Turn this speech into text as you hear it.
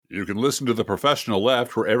You can listen to The Professional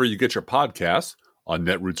Left wherever you get your podcasts, on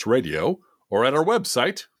Netroots Radio, or at our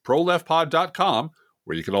website, proleftpod.com,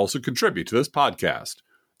 where you can also contribute to this podcast.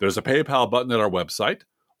 There's a PayPal button at our website,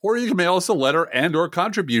 or you can mail us a letter and or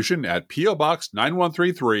contribution at P.O. Box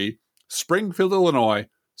 9133, Springfield, Illinois,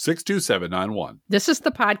 62791. This is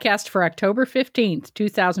the podcast for October 15th,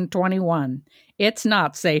 2021. It's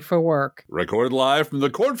not safe for work. Recorded live from the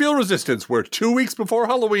Cornfield Resistance, where 2 weeks before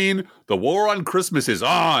Halloween, the war on Christmas is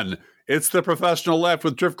on. It's The Professional Left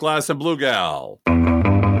with Driftglass and Blue Gal.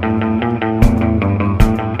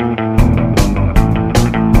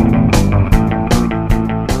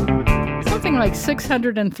 Like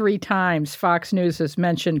 603 times Fox News has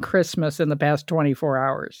mentioned Christmas in the past 24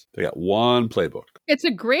 hours. They got one playbook. It's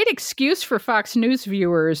a great excuse for Fox News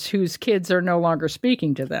viewers whose kids are no longer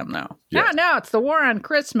speaking to them, though. Yes. No, it's the war on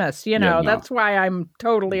Christmas. That's why I'm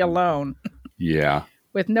totally alone. Yeah.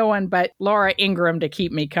 With no one but Laura Ingraham to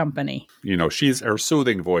keep me company. She's her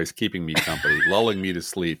soothing voice keeping me company, lulling me to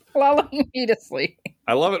sleep. Lulling me to sleep.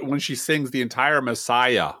 I love it when she sings the entire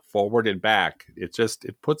Messiah forward and back. It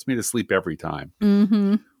puts me to sleep every time.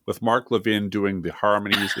 Mm-hmm. With Mark Levin doing the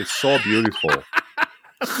harmonies. It's so beautiful.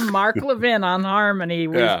 Mark Levin on harmony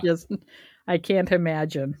was just, I can't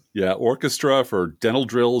imagine. Yeah, orchestra for dental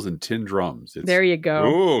drills and tin drums. There you go.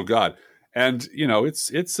 Oh, God. And, you're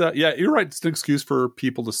right. It's an excuse for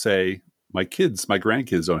people to say, my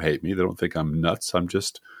grandkids don't hate me. They don't think I'm nuts.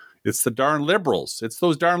 It's the darn liberals. It's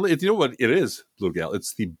those darn, you know what it is, Blue Gal?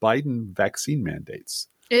 It's the Biden vaccine mandates.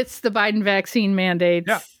 It's the Biden vaccine mandates.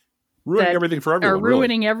 Yeah. Ruining everything for everyone.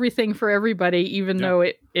 Ruining everything for everybody, even though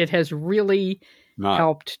it has really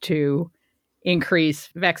helped to increase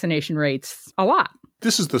vaccination rates a lot.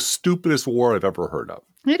 This is the stupidest war I've ever heard of.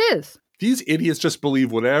 It is. These idiots just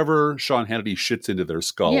believe whatever Sean Hannity shits into their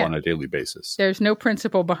skull on a daily basis. There's no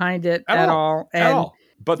principle behind it at all. At all.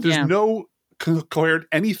 But there's no coherent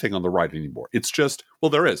anything on the right anymore. It's just,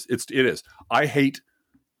 there is. It is. I hate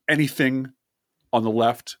anything on the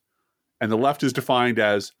left, and the left is defined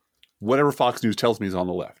as whatever Fox News tells me is on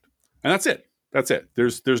the left. And that's it. That's it.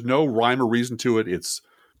 There's no rhyme or reason to it.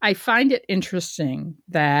 I find it interesting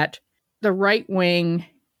that the right-wing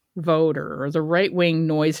voter or the right-wing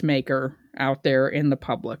noisemaker out there in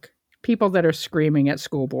the people that are screaming at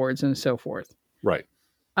school boards and so forth. Right.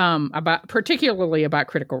 Particularly about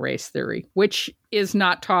critical race theory, which is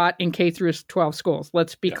not taught in K through 12 schools.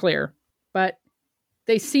 Let's be clear. But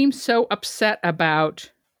they seem so upset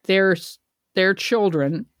about their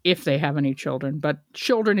children, if they have any children, but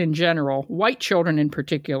children in general, white children in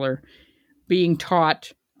particular, being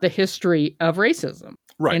taught the history of racism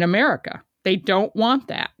in America. They don't want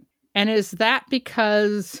that. And is that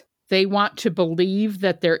because they want to believe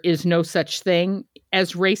that there is no such thing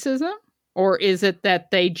as racism? Or is it that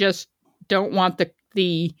they just don't want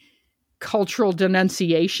the cultural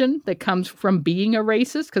denunciation that comes from being a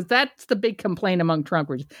racist? Because that's the big complaint among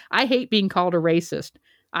Trumpers. I hate being called a racist.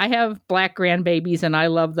 I have black grandbabies and I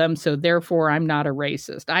love them, so therefore I'm not a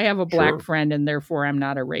racist. I have a black friend and therefore I'm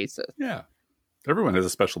not a racist. Yeah. Everyone has a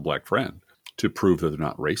special black friend to prove that they're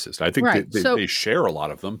not racist. I think they share a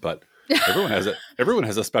lot of them, but everyone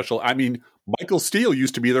has a special. I mean, Michael Steele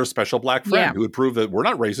used to be their special black friend who would prove that we're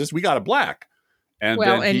not racist. We got a black.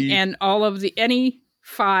 And all of any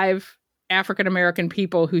 5 African American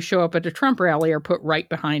people who show up at a Trump rally are put right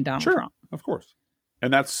behind Donald Trump. Of course.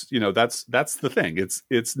 And that's the thing.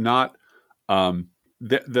 It's not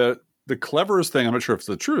the cleverest thing. I'm not sure if it's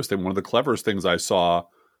the truest thing. One of the cleverest things I saw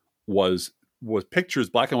was pictures,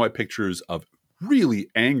 black and white pictures of really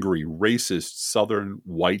angry, racist, Southern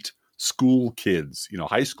white school kids,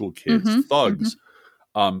 high school kids, thugs,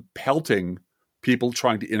 pelting people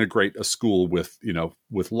trying to integrate a school with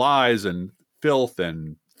lies and filth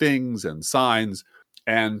and things and signs.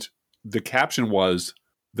 And the caption was,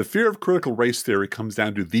 the fear of critical race theory comes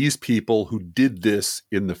down to these people who did this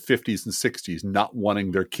in the 50s and 60s, not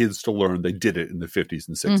wanting their kids to learn they did it in the 50s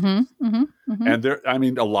and 60s.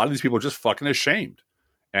 And a lot of these people are just fucking ashamed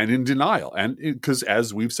and in denial. And because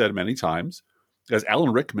as we've said many times, as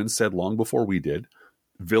Alan Rickman said long before we did,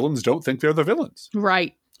 villains don't think they're the villains.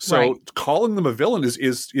 Right. So calling them a villain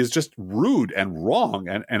is just rude and wrong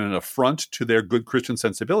and an affront to their good Christian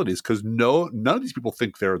sensibilities, because none of these people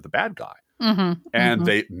think they're the bad guy. And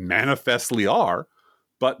they manifestly are,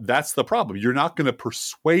 but that's the problem. You're not going to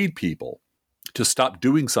persuade people to stop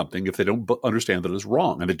doing something if they don't understand that it's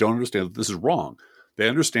wrong, and they don't understand that this is wrong. They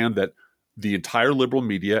understand that the entire liberal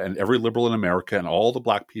media and every liberal in America and all the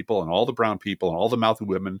black people and all the brown people and all the mouthy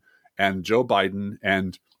women and Joe Biden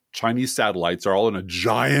and Chinese satellites are all in a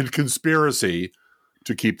giant conspiracy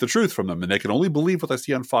to keep the truth from them. And they can only believe what they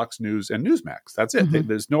see on Fox News and Newsmax. That's it. Mhm.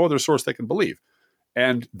 There's no other source they can believe.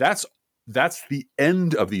 And that's the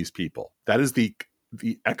end of these people. That is the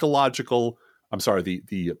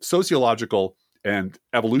sociological and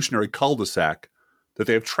evolutionary cul-de-sac that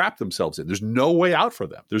they have trapped themselves in. There's no way out for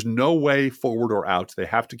them. There's no way forward or out. They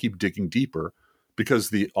have to keep digging deeper, because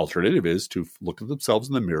the alternative is to look at themselves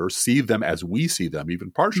in the mirror, see them as we see them,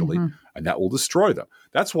 even partially, and that will destroy them.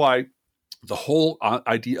 That's why the whole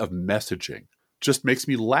idea of messaging just makes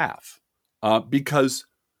me laugh, because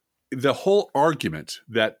the whole argument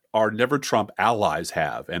that our Never Trump allies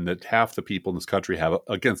have, and that half the people in this country have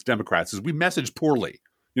against Democrats, is we message poorly.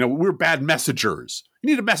 We're bad messengers. You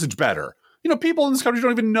need to message better. People in this country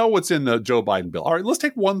don't even know what's in the Joe Biden bill. All right, let's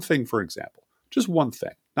take one thing, for example. Just one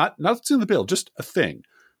thing. Not what's in the bill, just a thing.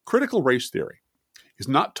 Critical race theory is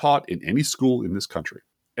not taught in any school in this country.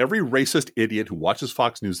 Every racist idiot who watches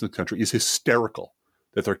Fox News in the country is hysterical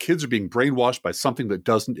that their kids are being brainwashed by something that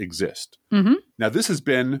doesn't exist. Mm-hmm. Now, this has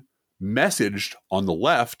been messaged on the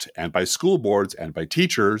left and by school boards and by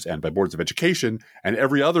teachers and by boards of education and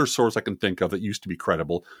every other source I can think of that used to be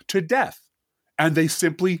credible to death. And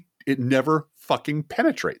it never fucking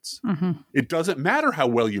penetrates. Mm-hmm. It doesn't matter how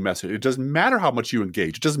well you message. It doesn't matter how much you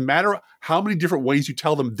engage. It doesn't matter how many different ways you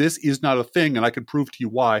tell them this is not a thing and I can prove to you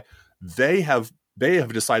why. They have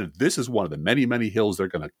decided this is one of the many, many hills they're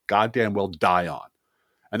going to goddamn well die on.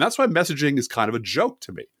 And that's why messaging is kind of a joke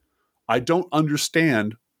to me. I don't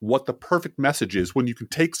understand what the perfect message is when you can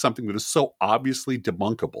take something that is so obviously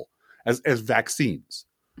debunkable as vaccines.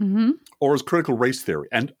 Mm-hmm. Or as critical race theory,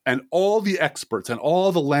 and all the experts and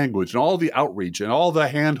all the language and all the outreach and all the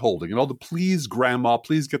hand-holding and all the please grandma,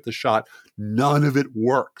 please get the shot, none of it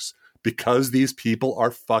works because these people are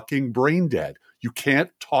fucking brain dead. You can't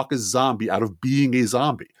talk a zombie out of being a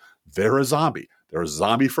zombie. They're a zombie. They're a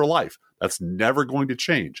zombie for life. That's never going to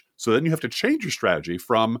change. So then you have to change your strategy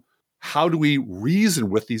from how do we reason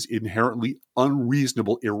with these inherently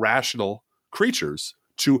unreasonable, irrational creatures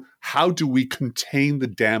to how do we contain the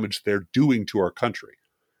damage they're doing to our country?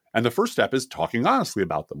 And the first step is talking honestly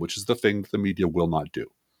about them, which is the thing that the media will not do.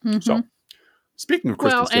 Mm-hmm. So speaking of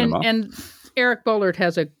Kristen Sinema. And Eric Boehlert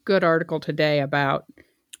has a good article today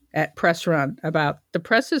at Press Run about the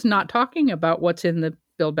press is not talking about what's in the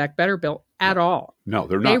Build Back Better bill at all. No,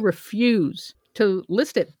 they're not. They refuse to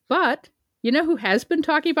list it. But you know who has been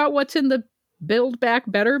talking about what's in the Build Back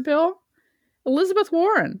Better bill? Elizabeth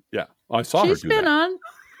Warren. Yeah. I saw her do that. She's been on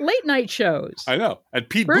late night shows. I know. And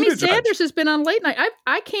Bernie Buttigieg. Sanders has been on late night.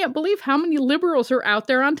 I can't believe how many liberals are out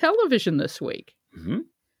there on television this week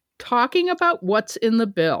talking about what's in the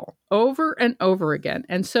bill over and over again.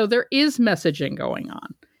 And so there is messaging going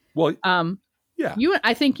on. Well, yeah.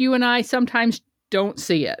 I think you and I sometimes don't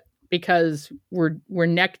see it because we're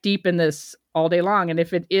neck deep in this all day long. And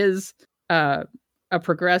if it is a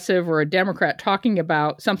progressive or a Democrat talking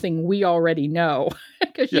about something we already know,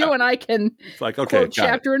 because you and I can quote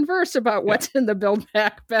chapter and verse about what's in the Build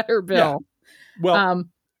Back Better bill. Yeah. Well,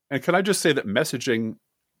 and can I just say that messaging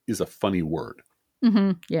is a funny word?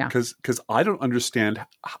 Mm-hmm, yeah. Because I don't understand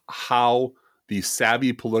how the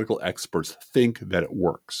savvy political experts think that it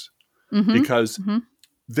works. Mm-hmm, because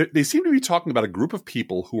they seem to be talking about a group of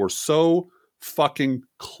people who are so fucking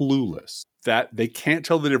clueless that they can't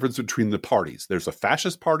tell the difference between the parties. There's a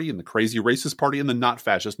fascist party and the crazy racist party and the not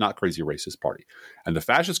fascist, not crazy racist party. And the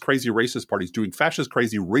fascist, crazy racist party is doing fascist,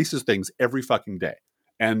 crazy racist things every fucking day.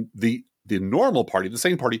 And the normal party, the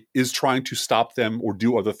same party, is trying to stop them or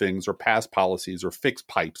do other things or pass policies or fix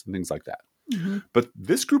pipes and things like that. Mm-hmm. But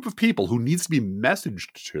this group of people who needs to be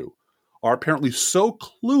messaged to are apparently so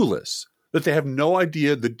clueless that they have no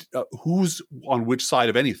idea who's on which side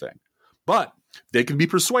of anything. But they can be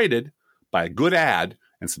persuaded by a good ad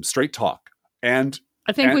and some straight talk. And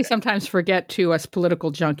I think we sometimes forget, too, us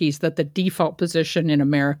political junkies, that the default position in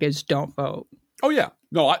America is don't vote. Oh, yeah.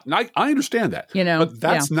 No, I understand that. But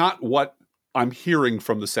that's not what I'm hearing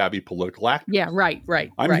from the savvy political actors. Yeah, right.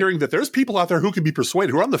 I'm hearing that there's people out there who can be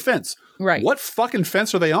persuaded, who are on the fence. Right. What fucking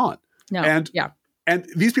fence are they on? No. And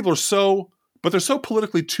these people are they're so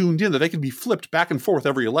politically tuned in that they can be flipped back and forth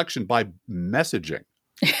every election by messaging.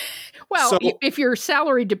 Well, if your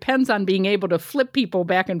salary depends on being able to flip people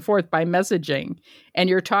back and forth by messaging, and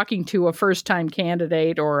you're talking to a first-time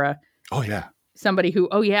candidate or somebody who,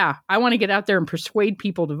 I want to get out there and persuade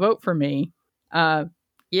people to vote for me.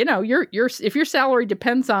 If your salary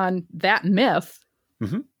depends on that myth,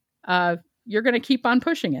 you're going to keep on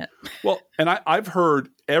pushing it. Well, and I've heard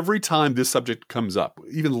every time this subject comes up,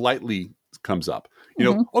 even lightly comes up. You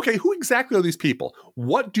know, okay, who exactly are these people?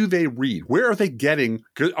 What do they read? Where are they getting?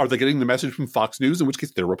 Are they getting the message from Fox News? In which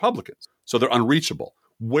case, they're Republicans, so they're unreachable.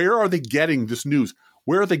 Where are they getting this news?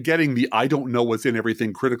 Where are they getting the I don't know what's in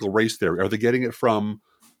everything critical race theory? Are they getting it from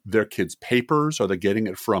their kids' papers? Are they getting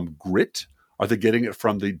it from Grit? Are they getting it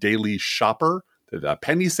from the Daily Shopper, the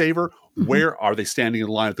Penny Saver? Where are they standing in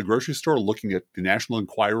line at the grocery store looking at the National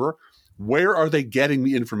Enquirer? Where are they getting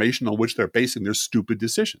the information on which they're basing their stupid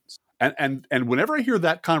decisions? And whenever I hear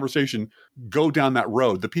that conversation go down that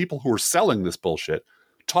road, the people who are selling this bullshit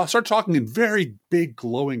start talking in very big,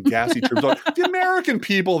 glowing, gassy terms. Like, the American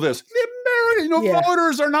people, the American,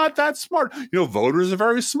 voters are not that smart. Voters are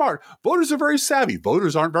very smart. Voters are very savvy.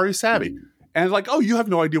 Voters aren't very savvy. And like, oh, you have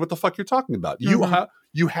no idea what the fuck you're talking about.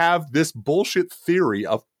 You have this bullshit theory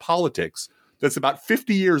of politics that's about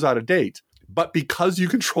 50 years out of date. But because you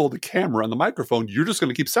control the camera and the microphone, you're just going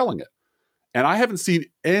to keep selling it. And I haven't seen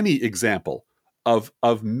any example of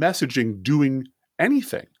messaging doing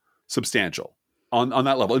anything substantial on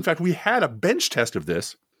that level. In fact, we had a bench test of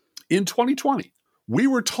this in 2020. We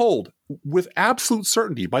were told with absolute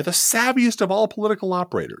certainty by the savviest of all political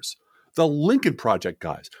operators, the Lincoln Project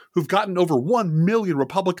guys, who've gotten over 1 million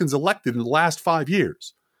Republicans elected in the last 5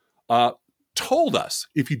 years, told us,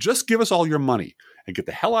 if you just give us all your money and get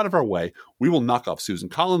the hell out of our way, we will knock off Susan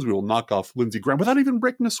Collins, we will knock off Lindsey Graham without even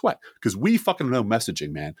breaking a sweat, because we fucking know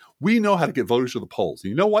messaging, man. We know how to get voters to the polls.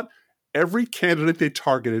 And you know what? Every candidate they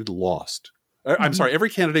targeted lost. I'm sorry,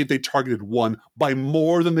 every candidate they targeted won by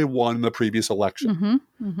more than they won in the previous election.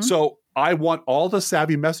 So I want all the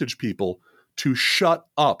savvy message people to shut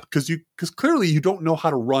up, because clearly you don't know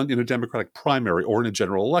how to run in a Democratic primary or in a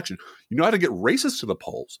general election. You know how to get racists to the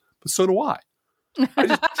polls, but so do I. So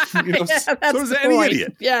does any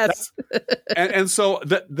idiot. Yes. and so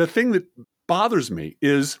the thing that bothers me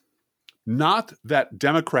is not that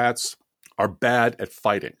Democrats are bad at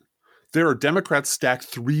fighting. There are Democrats stacked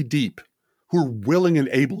 3 deep who are willing and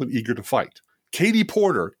able and eager to fight. Katie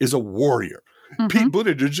Porter is a warrior. Pete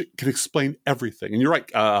Buttigieg can explain everything. And you're right,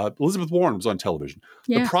 Elizabeth Warren was on television.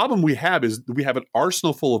 The problem we have is we have an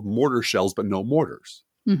arsenal full of mortar shells, but no mortars.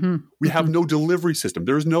 We have no delivery system.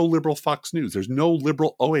 There's no liberal Fox News. There's no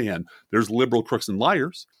liberal OAN. There's liberal Crooks and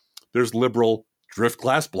Liars. There's liberal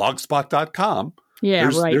Driftglass, Blogspot.com.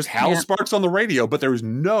 There's Hal Sparks on the radio, but there's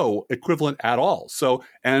no equivalent at all. So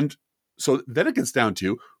then it gets down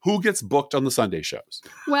to who gets booked on the Sunday shows.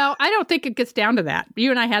 Well, I don't think it gets down to that.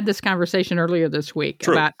 You and I had this conversation earlier this week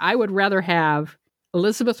about I would rather have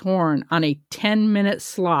Elizabeth Warren on a 10-minute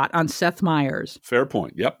slot on Seth Meyers. Fair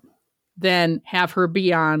point. Yep. Than have her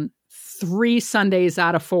be on 3 Sundays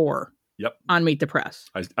out of 4 on Meet the Press.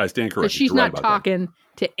 I stand corrected. She's not talking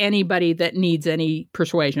to anybody that needs any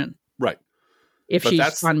persuasion. Right. If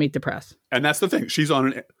she's on Meet the Press. And that's the thing. She's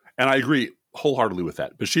on and I agree wholeheartedly with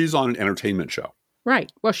that, but she's on an entertainment show.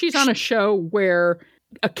 Right. Well, she's on a show where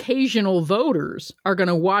occasional voters are going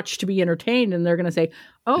to watch to be entertained, and they're going to say,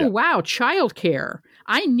 wow, childcare.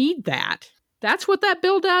 I need that. That's what that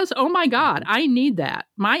bill does? Oh my God, I need that.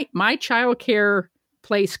 My childcare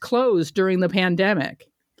place closed during the pandemic,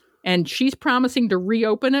 and she's promising to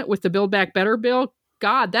reopen it with the Build Back Better bill.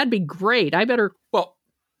 God, that'd be great. I better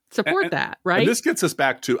support that, right? And this gets us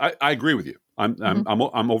back to, I agree with you.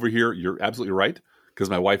 I'm over here. You're absolutely right,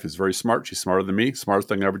 because my wife is very smart. She's smarter than me. Smartest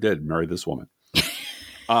thing I ever did, marry this woman.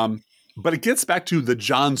 But it gets back to the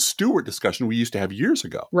Jon Stewart discussion we used to have years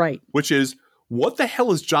ago. Right. Which is, what the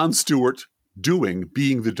hell is Jon Stewart doing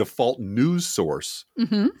being the default news source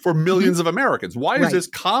for millions of Americans? Why is this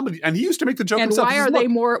comedy? And he used to make the joke himself. And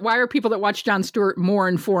why are people that watch Jon Stewart more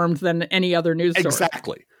informed than any other news source?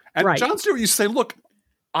 Exactly. And Jon Stewart used to say, look,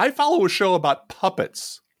 I follow a show about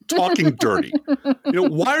puppets talking dirty.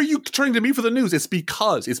 Why are you turning to me for the news? It's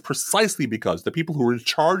precisely because the people who are in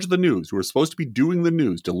charge of the news, who are supposed to be doing the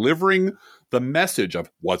news, delivering the message of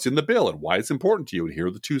what's in the bill and why it's important to you, and here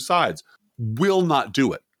are the 2 sides, will not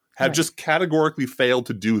do it. Have just categorically failed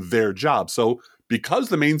to do their job. So because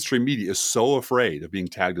the mainstream media is so afraid of being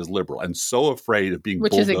tagged as liberal and so afraid of being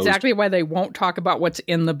bulldozed, which is exactly why they won't talk about what's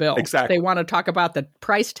in the bill. Exactly. They want to talk about the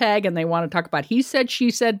price tag, and they want to talk about he said,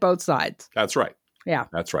 she said, both sides. That's right. Yeah.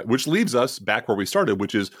 That's right. Which leaves us back where we started,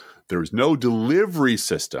 which is there's no delivery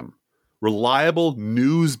system, reliable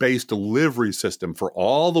news-based delivery system for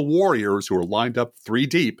all the warriors who are lined up 3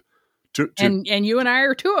 deep. And you and I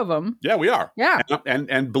are 2 of them. Yeah, we are. Yeah.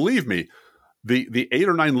 And believe me, the 8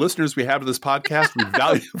 or 9 listeners we have to this podcast, we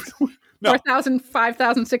value 4,000,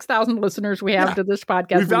 5,000, 6,000 listeners we have to this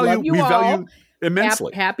podcast. We value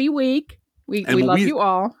immensely. Happy week. We love you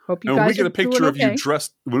all. Hope you guys are doing okay.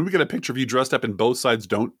 When we get a picture of you dressed up in Both Sides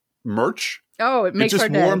Don't merch, Oh, it makes just our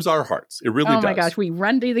day. warms our hearts. It really does. Oh my gosh, we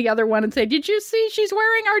run to the other one and say, "Did you see? She's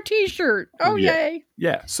wearing our T-shirt." Oh, yay!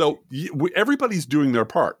 Yeah. So everybody's doing their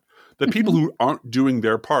part. The people who aren't doing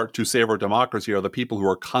their part to save our democracy are the people who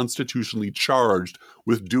are constitutionally charged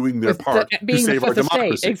with doing their part to save our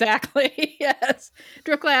democracy. Exactly. Yes.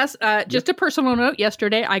 Drift Glass, just a personal note.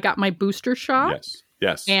 Yesterday, I got my booster shot.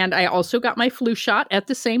 Yes. And I also got my flu shot at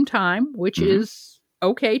the same time, which is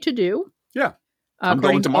okay to do. Yeah. I'm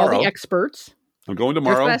going tomorrow. To all the experts. I'm going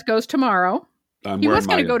tomorrow. Drift Glass goes tomorrow. He was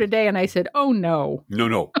going to go today, and I said, "Oh no,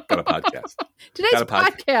 no, got a podcast. Today's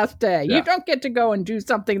podcast day. Yeah. You don't get to go and do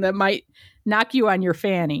something that might knock you on your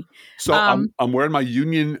fanny." So I'm wearing my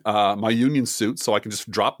union suit, so I can just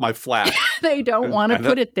drop my flag. They don't want to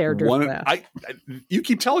put it there. You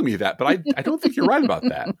keep telling me that, but I don't think you're right about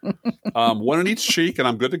that. One on each cheek, and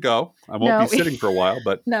I'm good to go. I won't be sitting for a while,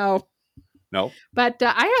 but no. But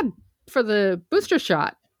I had for the booster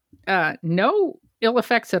shot, no ill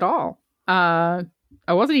effects at all. I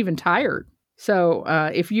wasn't even tired. So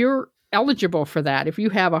if you're eligible for that, if you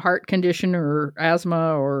have a heart condition or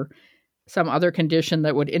asthma or some other condition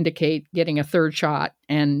that would indicate getting a third shot,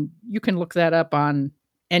 and you can look that up on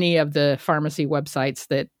any of the pharmacy websites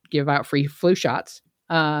that give out free flu shots,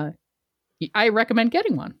 I recommend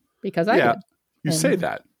getting one because I did. You say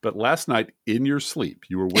that, but last night in your sleep,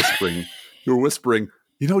 you were whispering,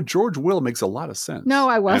 George Will makes a lot of sense. No,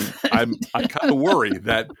 I wasn't. I kind of worry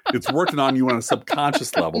that it's working on you on a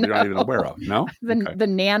subconscious level you're not even aware of. No? The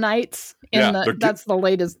nanites. That's the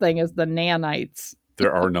latest thing is the nanites.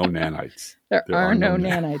 There are no nanites. There are no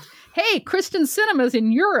nanites. Hey, Kristen Sinema's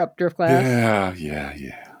in Europe, Drift Glass.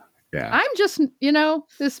 Yeah. I'm just,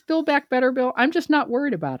 this Build Back Better bill, I'm just not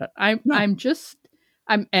worried about it. And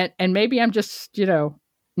maybe I'm just,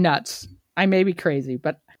 nuts. I may be crazy,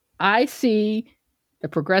 but I see the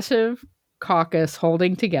Progressive Caucus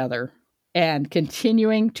holding together and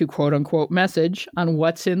continuing to quote unquote message on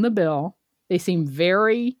what's in the bill. They seem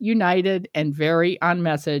very united and very on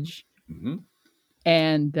message. Mm-hmm.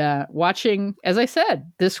 And watching, as I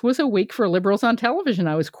said, this was a week for liberals on television.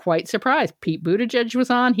 I was quite surprised. Pete Buttigieg was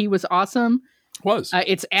on. He was awesome.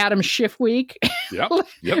 It's Adam Schiff week.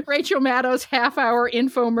 Yep. Rachel Maddow's half-hour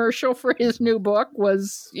infomercial for his new book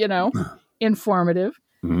was, informative.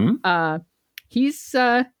 Mm-hmm. He's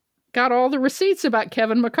got all the receipts about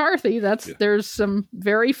Kevin McCarthy. There's some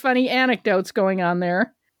very funny anecdotes going on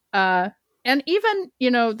there. And even,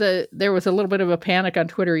 there was a little bit of a panic on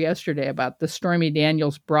Twitter yesterday about the Stormy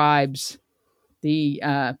Daniels bribes. The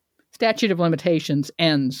statute of limitations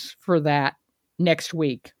ends for that next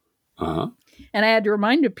week. Uh-huh. And I had to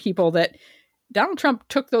remind people that Donald Trump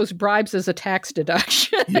took those bribes as a tax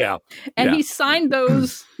deduction. Yeah. And he signed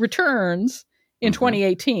those returns in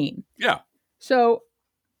 2018. Yeah. So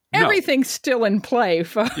everything's still in play,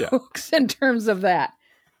 folks, in terms of that.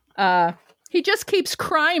 He just keeps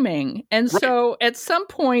criming. And so at some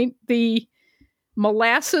point, the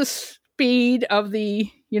molasses speed of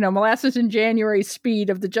molasses in January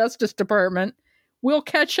speed of the Justice Department will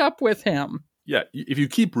catch up with him. Yeah. If you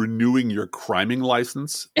keep renewing your criming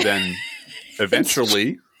license, then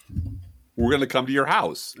eventually we're going to come to your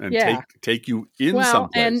house and take you in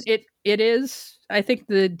someplace. And it is, I think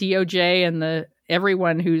the DOJ and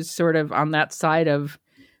everyone who's sort of on that side of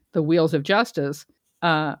the wheels of justice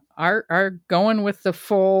are going with the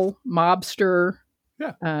full mobster.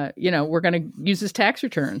 Yeah. We're going to use his tax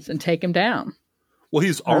returns and take him down. Well,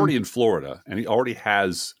 he's already in Florida and he already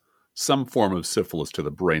has some form of syphilis to the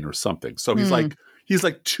brain or something. So he's like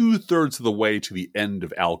 2/3 of the way to the end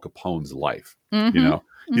of Al Capone's life. Mm-hmm.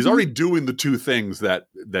 He's already doing the two things that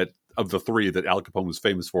of the three that Al Capone was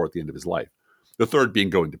famous for at the end of his life. The third being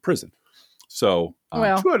going to prison. So 2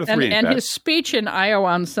 out of 3 and his speech in Iowa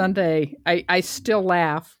on Sunday, I still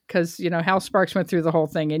laugh because, Hal Sparks went through the whole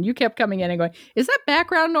thing and you kept coming in and going, is that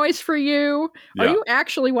background noise for you? Yeah. Are you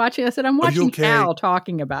actually watching? I said, I'm watching Hal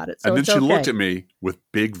talking about it. So and then she looked at me with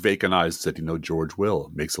big vacant eyes and said, George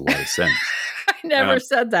Will makes a lot of sense. I never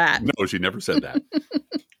said that. No, she never said that.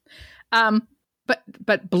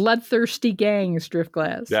 But bloodthirsty gangs, Drift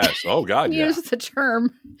Glass. Yes. Oh, God, Use the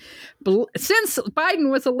term. Since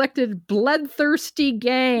Biden was elected, bloodthirsty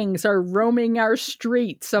gangs are roaming our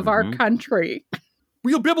streets of our country.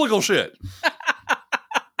 Real biblical shit.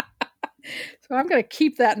 So I'm going to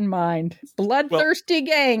keep that in mind. Bloodthirsty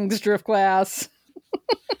gangs, Drift Glass.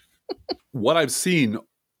 What I've seen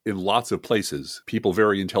in lots of places, people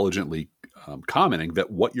very intelligently commenting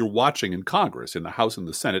that what you're watching in Congress, in the House and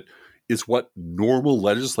the Senate, is what normal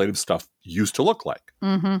legislative stuff used to look like.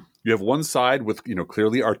 Mm-hmm. You have one side with,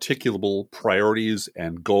 clearly articulable priorities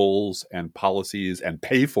and goals and policies and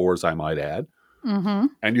pay-fors, I might add.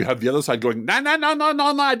 And you have the other side going, no,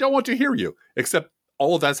 I don't want to hear you. Except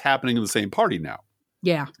all of that's happening in the same party now.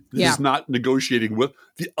 Yeah. This is not negotiating with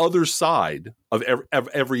the other side of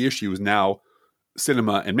every issue is now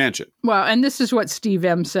Sinema and Manchin. Well, and this is what Steve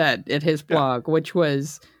M said at his blog, which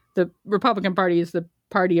was the Republican Party is the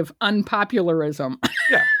party of unpopularism.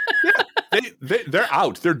 Yeah. They're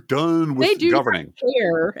out. They're done with governing. Not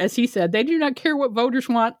care, as he said, they do not care what voters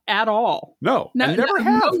want at all. No, and never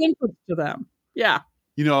have. No interest to them. Yeah.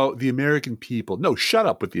 You know, the American people. No, shut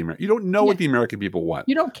up with the American. You don't know what the American people want.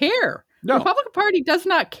 You don't care. No. The Republican Party does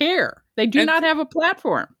not care. They do not have a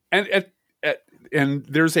platform. And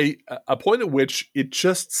there's a point at which it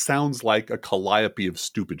just sounds like a calliope of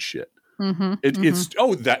stupid shit. It's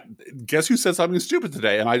guess who said something stupid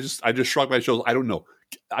today? And I just shrug my shoulders. I don't know.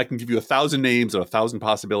 I can give you 1,000 names and 1,000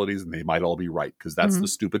 possibilities, and they might all be right because that's the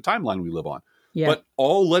stupid timeline we live on. Yeah. But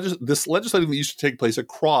all this legislating that used to take place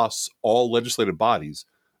across all legislative bodies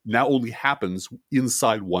now only happens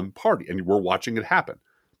inside one party, and we're watching it happen.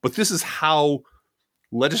 But this is how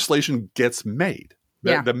legislation gets made.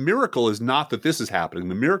 The miracle is not that this is happening.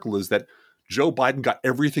 The miracle is that Joe Biden got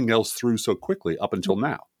everything else through so quickly up until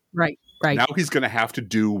now. Right. Now he's going to have to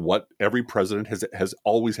do what every president has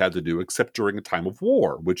always had to do, except during a time of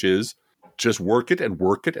war, which is just work it and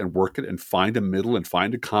work it and work it and find a middle and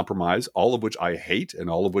find a compromise, all of which I hate and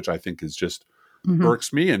all of which I think is just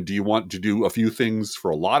irks me. And do you want to do a few things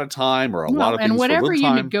for a lot of time or a lot of things for a little time? And whatever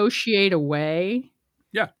you negotiate away,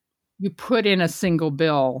 you put in a single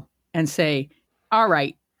bill and say, all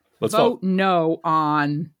right, let's vote no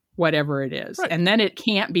on whatever it is. Right. And then it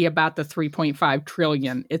can't be about the $3.5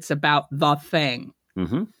 trillion. It's about the thing.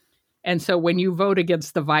 And so when you vote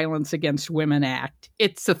against the Violence Against Women Act,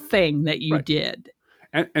 it's a thing that you did.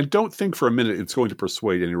 And don't think for a minute it's going to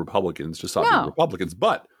persuade any Republicans to stop being Republicans.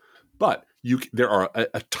 But there are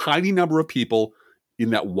a tiny number of people in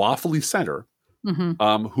that waffly center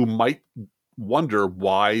who might wonder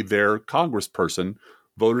why their congressperson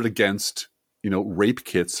voted against, rape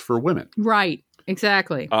kits for women. Right.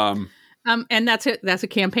 Exactly. And that's a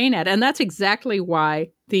campaign ad. And that's exactly why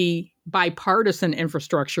the bipartisan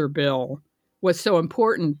infrastructure bill was so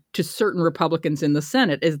important to certain Republicans in the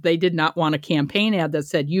Senate, is they did not want a campaign ad that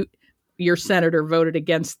said your senator voted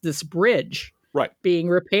against this bridge being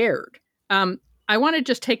repaired. I want to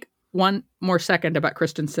just take one more second about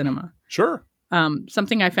Kyrsten Sinema. Sure.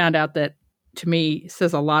 Something I found out that to me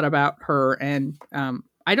says a lot about her, and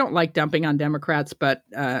I don't like dumping on Democrats, but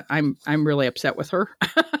I'm really upset with her,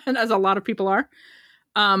 and as a lot of people are.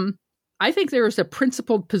 I think there is a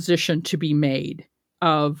principled position to be made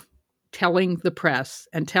of telling the press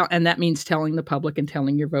and that means telling the public and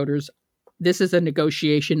telling your voters, this is a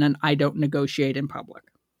negotiation, and I don't negotiate in public.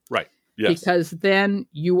 Right. Yes. Because then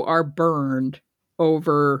you are burned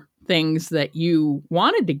over things that you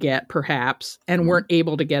wanted to get, perhaps, and weren't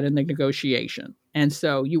able to get in the negotiation. And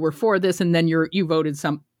so you were for this, and then you voted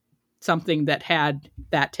something that had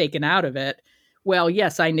that taken out of it. Well,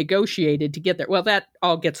 yes, I negotiated to get there. Well, that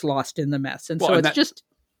all gets lost in the mess. And so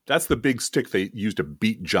that's the big stick they used to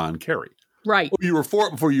beat John Kerry. Right. Oh, you were for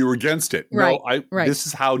it before you were against it. Right. No, this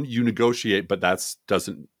is how you negotiate, but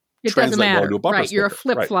doesn't it translate doesn't matter. Well to a bumper right. sticker. You're a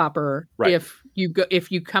flip-flopper. Right. If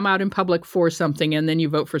you come out in public for something and then you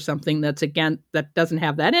vote for something that doesn't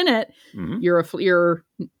have that in it, you're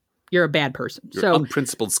a bad person. You're an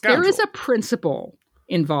unprincipled scoundrel. There is a principle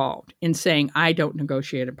involved in saying, I don't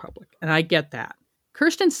negotiate in public. And I get that.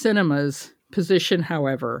 Kyrsten Sinema's position,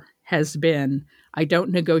 however, has been, I don't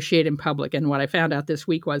negotiate in public. And what I found out this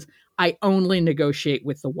week was, I only negotiate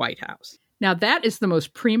with the White House. Now, that is the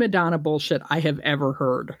most prima donna bullshit I have ever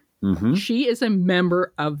heard. She is a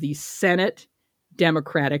member of the Senate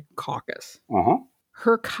Democratic Caucus.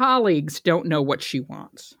 Her colleagues don't know what she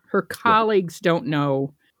wants. Her colleagues don't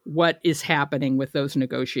know what is happening with those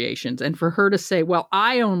negotiations. And for her to say, well,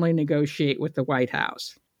 I only negotiate with the White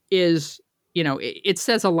House is, it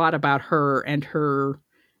says a lot about her and her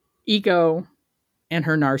ego and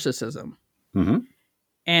her narcissism.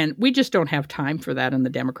 And we just don't have time for that in the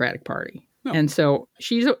Democratic Party. No. And so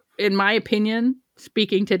she's, in my opinion,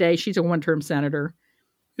 speaking today, she's a one-term senator.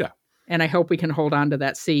 Yeah. And I hope we can hold on to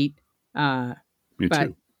that seat. Me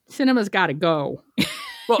too. Cinema's got to go,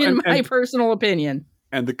 in my personal opinion.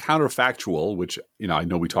 And the counterfactual, which I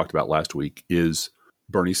know we talked about last week, is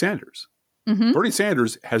Bernie Sanders. Bernie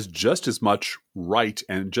Sanders has just as much right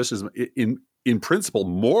and just as in principle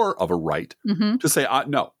more of a right to say,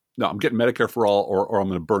 no, I'm getting Medicare for all, or I'm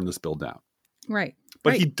going to burn this bill down. Right.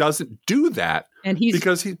 But he doesn't do that, and he's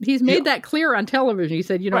made that clear on television. He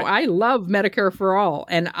said, I love Medicare for all,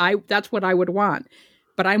 and that's what I would want.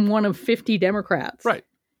 But I'm one of 50 Democrats. Right.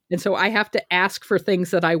 And so I have to ask for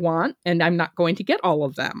things that I want, and I'm not going to get all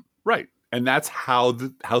of them. Right. And that's how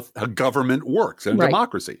how government works in a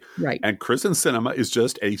democracy. Right. And Kristen Sinema is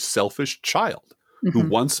just a selfish child who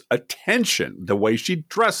wants attention, the way she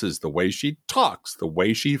dresses, the way she talks, the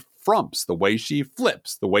way she frumps, the way she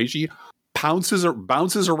flips, the way she bounces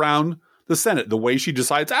around the Senate, the way she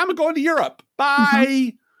decides, I'm going to Europe.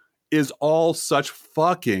 Bye. Is all such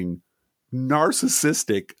fucking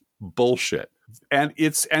narcissistic bullshit. And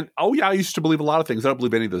I used to believe a lot of things. I don't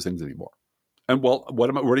believe any of those things anymore. And well,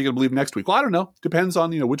 what are you going to believe next week? Well, I don't know. Depends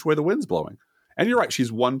on, which way the wind's blowing. And you're right.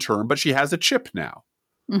 She's one term, but she has a chip now.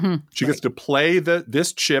 She gets to play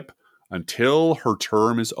this chip until her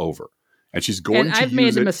term is over. And she's going to I've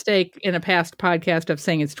made the mistake in a past podcast of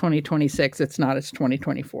saying it's 2026. It's not. It's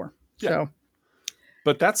 2024. Yeah. So.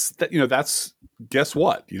 But that's guess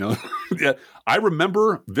what? I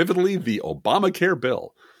remember vividly the Obamacare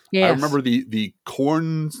bill. Yes. I remember the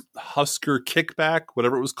corn husker kickback,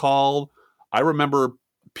 whatever it was called. I remember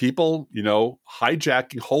people,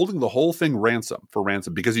 hijacking, holding the whole thing ransom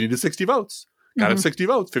because you needed 60 votes. Got to have 60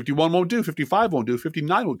 votes. 51 won't do. 55 won't do.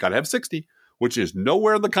 59 won't. Got to have 60, which is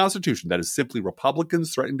nowhere in the Constitution. That is simply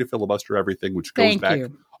Republicans threatening to filibuster everything, which goes back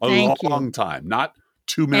a long time, not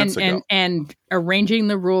 2 minutes ago. And arranging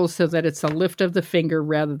the rules so that it's a lift of the finger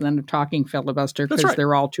rather than a talking filibuster because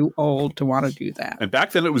they're all too old to want to do that. And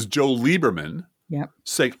back then it was Joe Lieberman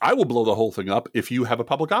saying, I will blow the whole thing up if you have a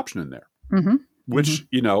public option in there. Which,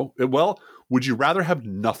 would you rather have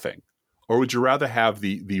nothing? Or would you rather have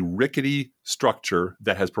the rickety structure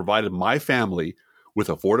that has provided my family with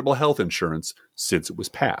affordable health insurance since it was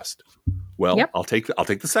passed? Well, I'll take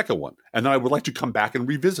the second one. And then I would like to come back and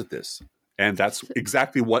revisit this. And that's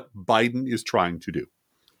exactly what Biden is trying to do.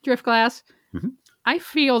 Driftglass, I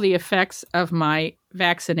feel the effects of my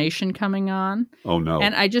vaccination coming on. Oh, no.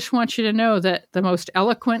 And I just want you to know that the most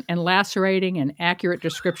eloquent and lacerating and accurate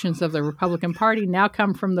descriptions of the Republican Party now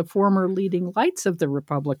come from the former leading lights of the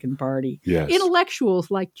Republican Party. Yes. Intellectuals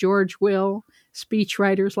like George Will,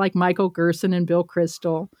 speechwriters like Michael Gerson and Bill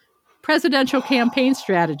Kristol, presidential campaign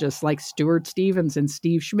strategists like Stuart Stevens and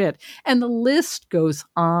Steve Schmidt. And the list goes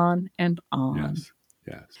on and on.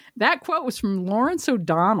 Yes. That quote was from Lawrence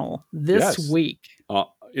O'Donnell this week.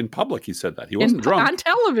 In public, he said that. He wasn't drunk. On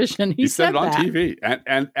television, he said it on TV.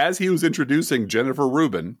 And as he was introducing Jennifer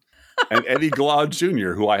Rubin and Eddie Glaude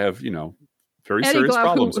Jr., who I have, very Eddie serious Glaude,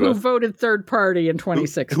 problems who with. voted third party in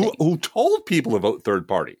 2016. Who told people to vote third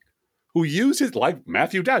party. Who used his, like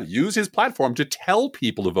Matthew Dowd, used his platform to tell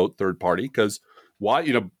people to vote third party because why,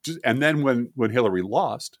 and then when Hillary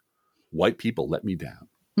lost, white people let me down.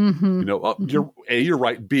 You're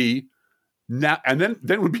right. B, now and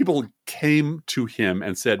then when people came to him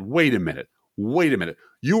and said, wait a minute,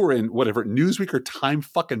 you were in whatever Newsweek or Time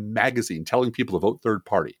fucking magazine telling people to vote third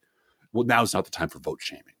party. Well, now's not the time for vote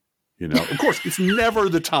shaming. Of course, it's never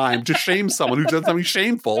the time to shame someone who's done something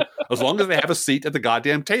shameful, as long as they have a seat at the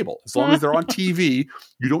goddamn table. As long as they're on TV,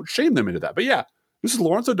 you don't shame them into that. But yeah, this is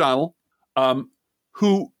Lawrence O'Donnell,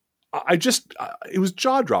 who it was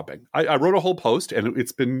jaw dropping. I wrote a whole post and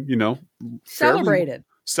it's been, celebrated,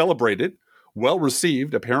 well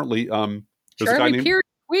received. Apparently, Charlie Pierce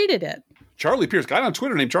tweeted it. Charlie Pierce, guy on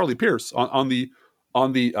Twitter named Charlie Pierce on the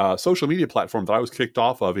social media platform that I was kicked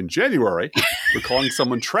off of in January for calling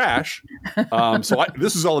someone trash.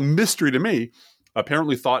 This is all a mystery to me.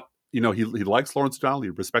 Apparently thought, he likes Lawrence O'Donnell. He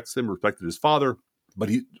respects him, respected his father, but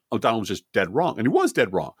O'Donnell was just dead wrong. And he was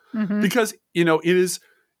dead wrong because,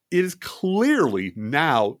 it is clearly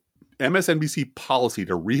now MSNBC policy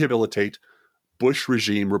to rehabilitate Bush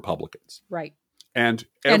regime Republicans. Right. And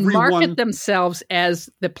market themselves as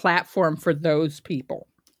the platform for those people.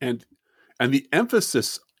 And the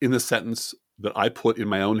emphasis in the sentence that I put in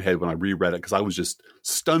my own head when I reread it, because I was just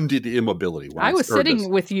stunned into immobility. When I was sitting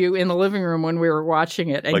with you in the living room when we were watching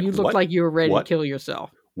it, and you looked like you were ready to kill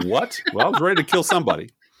yourself. What? Well, I was ready to kill somebody.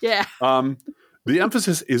 Yeah. The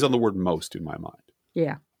emphasis is on the word most in my mind.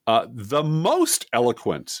 Yeah. The most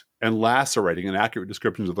eloquent and lacerating and accurate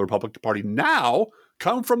descriptions of the Republican Party now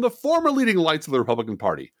come from the former leading lights of the Republican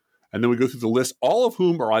Party. And then we go through the list, all of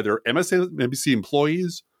whom are either MSNBC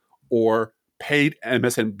employees or paid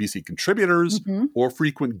MSNBC contributors or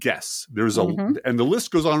frequent guests. There's and the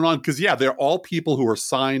list goes on and on because, they're all people who are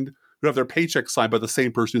signed, who have their paycheck signed by the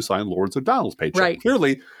same person who signed Lawrence O'Donnell's paycheck. Right.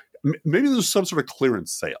 Clearly, maybe there's some sort of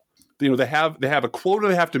clearance sale. They have a quota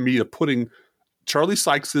they have to meet of putting Charlie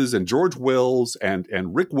Sykes's and George Will's and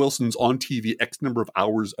Rick Wilson's on TV X number of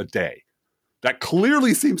hours a day. That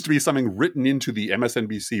clearly seems to be something written into the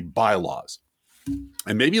MSNBC bylaws.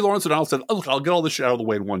 And maybe Lawrence O'Donnell said, look, I'll get all this shit out of the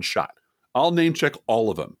way in one shot. I'll name check all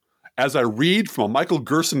of them. as I read from a Michael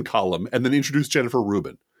Gerson column and then introduce Jennifer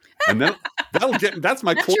Rubin. And then that's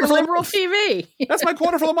my quarter your for liberal the month. TV. That's my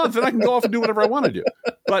quarter for the month. And I can go off and do whatever I want to do.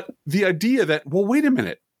 But the idea that, well, wait a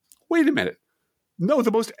minute. No,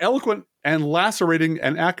 the most eloquent and lacerating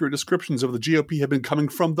and accurate descriptions of the GOP have been coming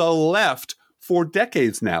from the left for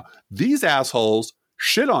decades now. These assholes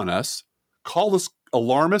shit on us, call us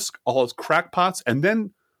alarmists, call us crackpots, and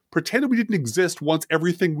then pretended we didn't exist once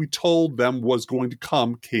everything we told them was going to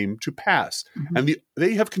come came to pass. Mm-hmm. And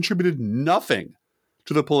they have contributed nothing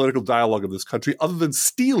to the political dialogue of this country other than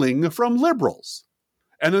stealing from liberals.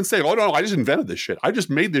 And then saying, oh, no, I just invented this shit. I just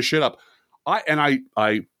made this shit up.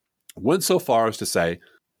 I went so far as to say,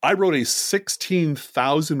 I wrote a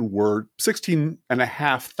 16,500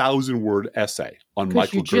 word essay on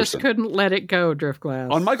Michael Gerson. You just couldn't let it go,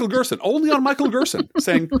 Driftglass. On Michael Gerson, only on Michael Gerson,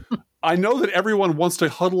 saying, I know that everyone wants to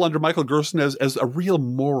huddle under Michael Gerson as a real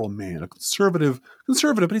moral man, a conservative,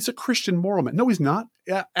 but he's a Christian moral man. No, he's not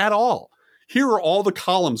at all. Here are all the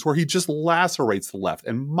columns where he just lacerates the left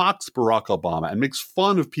and mocks Barack Obama and makes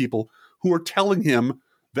fun of people who are telling him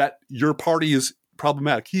that your party is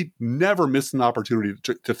problematic. He never missed an opportunity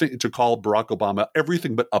to call Barack Obama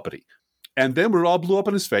everything but uppity. And then when it all blew up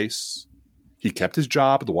in his face, he kept his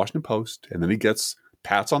job at the Washington Post, and then he gets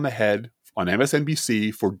pats on the head on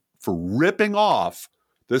MSNBC for ripping off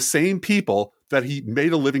the same people that he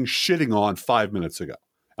made a living shitting on 5 minutes ago.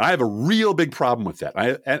 And I have a real big problem with that.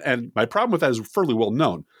 And my problem with that is fairly well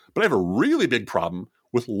known. But I have a really big problem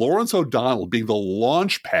with Lawrence O'Donnell being the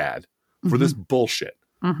launch pad for this bullshit.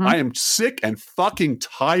 Mm-hmm. I am sick and fucking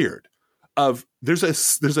tired of there's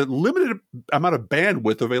a limited amount of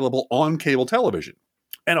bandwidth available on cable television.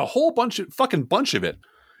 And a whole bunch of it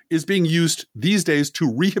is being used these days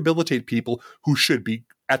to rehabilitate people who should be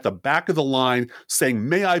at the back of the line saying,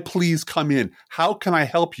 may I please come in? How can I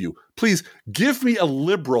help you? Please give me a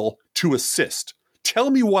liberal to assist.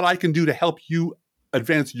 Tell me what I can do to help you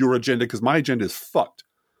advance your agenda because my agenda is fucked.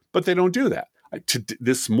 But they don't do that.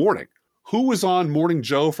 This morning, who was on Morning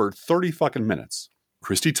Joe for 30 fucking minutes?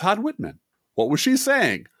 Christy Todd Whitman. What was she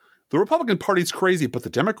saying? The Republican Party's crazy, but the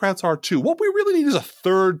Democrats are too. What we really need is a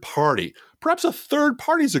third party. Perhaps a third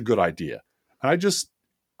party is a good idea. And I'm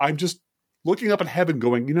just looking up at heaven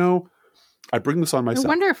going, I bring this on myself.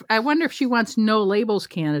 I wonder if she wants no labels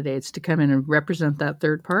candidates to come in and represent that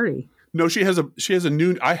third party. No, she has a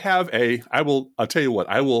new, I'll tell you what,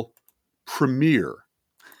 I will premiere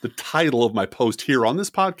the title of my post here on this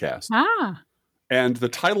podcast. And the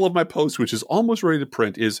title of my post, which is almost ready to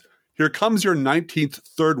print, is Here Comes Your 19th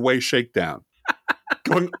Third Way Shakedown.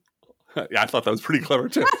 I thought that was pretty clever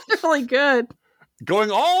too. That's really good.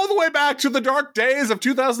 Going all the way back to the dark days of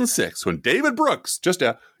 2006 when David Brooks, just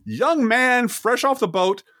a young man fresh off the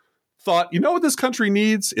boat, thought, what this country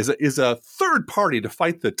needs is a third party to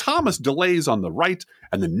fight the Thomas DeLays on the right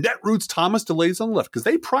and the Netroots Thomas DeLays on the left because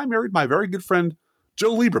they primaried my very good friend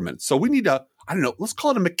Joe Lieberman. So we need let's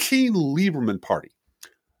call it a McCain-Lieberman party.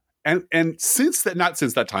 And not since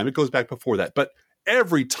that time, it goes back before that. But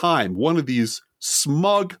every time one of these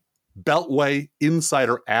smug Beltway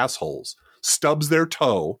insider assholes stubs their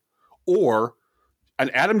toe, or an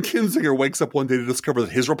Adam Kinzinger wakes up one day to discover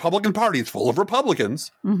that his Republican Party is full of Republicans,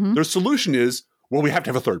 their solution is, well, we have to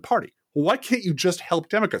have a third party. Well, why can't you just help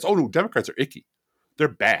Democrats? Oh, no, Democrats are icky. They're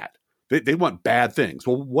bad. They want bad things.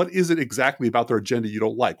 Well, what is it exactly about their agenda you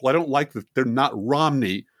don't like? Well, I don't like that they're not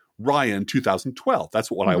Romney, Ryan 2012.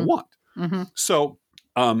 That's what I want. Mm-hmm. So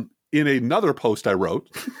in another post I wrote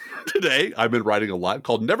today, I've been writing a lot,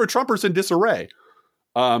 called Never Trumpers in Disarray.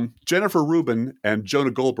 Jennifer Rubin and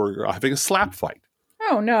Jonah Goldberg are having a slap fight.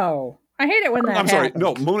 Oh, no. I hate it when that happens. Sorry.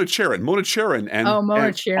 No, Mona Charen and on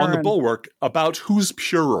the Bulwark about who's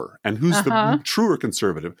purer and who's the truer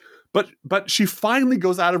conservative. But she finally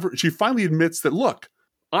admits that, look,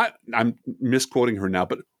 I'm misquoting her now,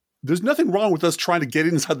 but there's nothing wrong with us trying to get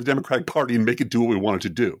inside the Democratic Party and make it do what we want it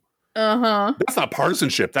to do. That's not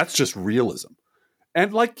partisanship. That's just realism.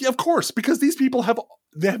 And of course, because these people have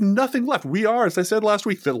nothing left. We are, as I said last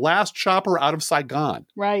week, the last chopper out of Saigon.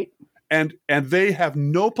 Right. And they have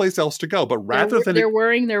no place else to go. But they're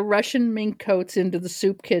wearing their Russian mink coats into the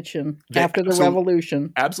soup kitchen after the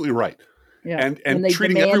revolution. Absolutely right. Yeah. And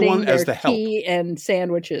treating everyone as the help. Tea and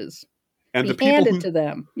sandwiches. And the people handed to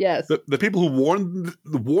them. Yes. The people who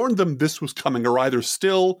warned them this was coming are either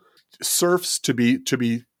still serfs to be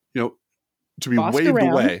waved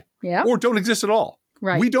away, or don't exist at all.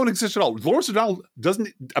 Right. We don't exist at all. Lawrence O'Donnell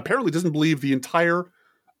apparently doesn't believe the entire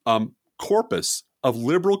corpus of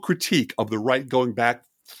liberal critique of the right going back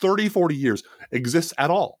 30, 40 years exists at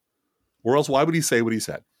all. Or else why would he say what he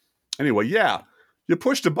said? Anyway, You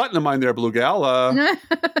pushed a button of mine there, Blue Gal.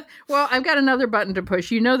 Well, I've got another button to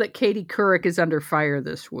push. You know that Katie Couric is under fire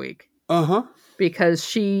this week. Uh-huh. Because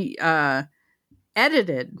she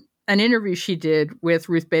edited an interview she did with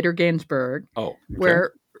Ruth Bader Ginsburg. Oh, okay.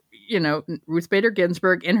 Where, Ruth Bader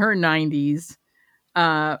Ginsburg in her 90s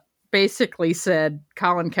basically said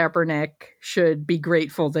Colin Kaepernick should be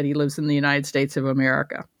grateful that he lives in the United States of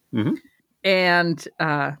America. Mm-hmm. And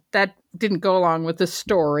that didn't go along with the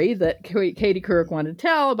story that Katie Couric wanted to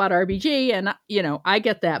tell about RBG. And, I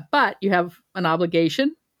get that. But you have an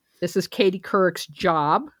obligation. This is Katie Couric's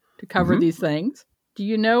job to cover these things. Do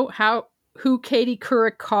you know who Katie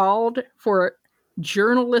Couric called for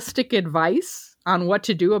journalistic advice on what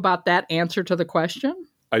to do about that answer to the question?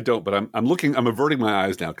 I don't, but I'm averting my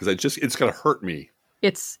eyes now because it's going to hurt me.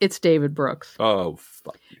 It's David Brooks. Oh,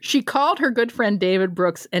 fuck. She called her good friend David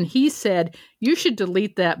Brooks, and he said, you should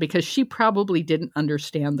delete that because she probably didn't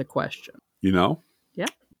understand the question. Yeah.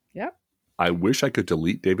 Yep. I wish I could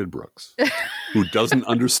delete David Brooks, who doesn't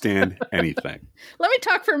understand anything. Let me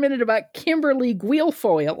talk for a minute about Kimberly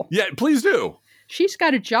Guilfoyle. Yeah, please do. She's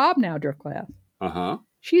got a job now, Driftglass. Uh-huh.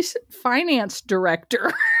 She's finance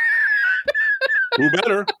director. Who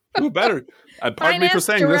better? Pardon me for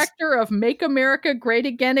saying this. Finance director of Make America Great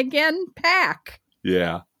Again PAC.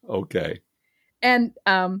 Yeah. Okay. And,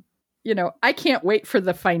 I can't wait for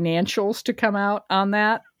the financials to come out on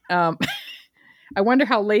that. I wonder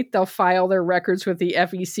how late they'll file their records with the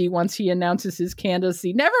FEC once he announces his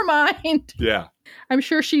candidacy. Never mind. Yeah. I'm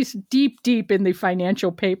sure she's deep in the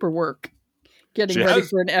financial paperwork, getting ready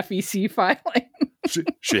for an FEC filing.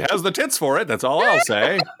 she has the tits for it. That's all I'll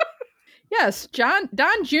say. Yes.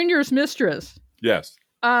 Don Jr.'s mistress. Yes.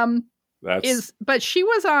 But she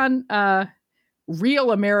was on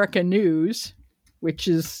Real America News, which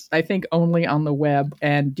is, I think, only on the web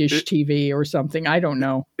and Dish TV or something. I don't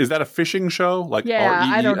know. Is that a fishing show? Like REEL?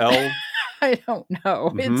 I don't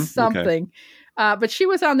know. It's something. Okay. But she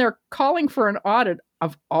was on there calling for an audit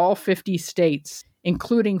of all 50 states,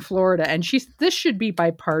 including Florida. And this should be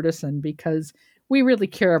bipartisan because we really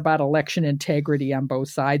care about election integrity on both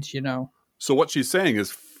sides, So what she's saying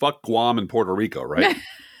is fuck Guam and Puerto Rico, right?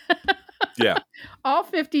 Yeah. All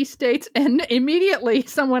 50 states. And immediately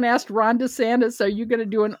someone asked Ron DeSantis, are you going to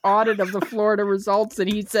do an audit of the Florida results?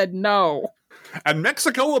 And he said no. And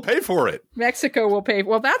Mexico will pay for it. Mexico will pay.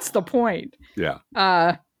 Well, that's the point. Yeah.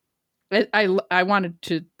 I wanted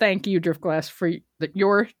to thank you, Driftglass, for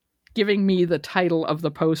your giving me the title of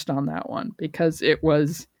the post on that one, because it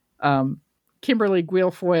was Kimberly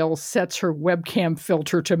Guilfoyle sets her webcam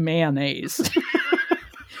filter to mayonnaise.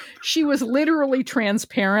 She was literally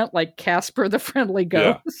transparent like Casper the Friendly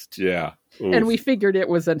Ghost. Yeah. And we figured it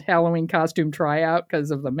was a Halloween costume tryout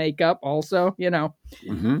because of the makeup also,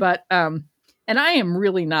 Mm-hmm. But, and I am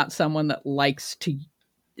really not someone that likes to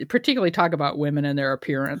particularly talk about women and their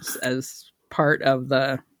appearance as part of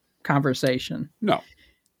the conversation. No.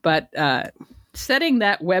 But setting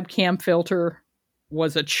that webcam filter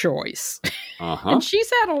was a choice. Uh-huh. And she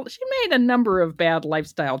made a number of bad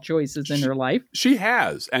lifestyle choices in her life. She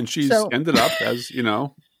has, and she's ended up as,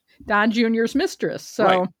 Don Jr.'s mistress. So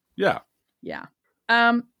right. Yeah. Yeah.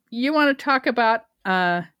 You want to talk about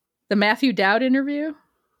the Matthew Dowd interview?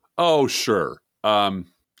 Oh, sure. Anand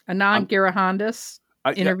Giridharadas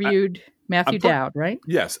interviewed Matthew Dowd, right?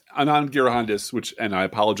 Yes. Anand Giridharadas, and I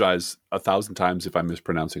apologize 1,000 times if I'm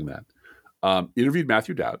mispronouncing that, interviewed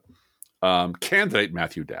Matthew Dowd, candidate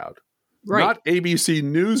Matthew Dowd, right. Not ABC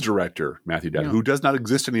News director Matthew Dowd, who does not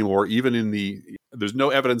exist anymore, even there's no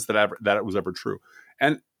evidence that it was ever true.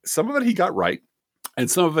 And some of it he got right,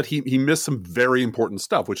 and some of it he missed some very important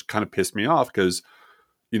stuff, which kind of pissed me off because,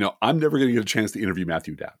 I'm never going to get a chance to interview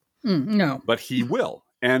Matthew Dowd. No. But he will.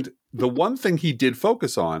 And the one thing he did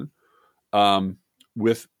focus on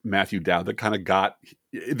with Matthew Dowd that kind of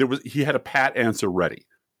he had a pat answer ready,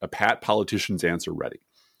 a pat politician's answer ready.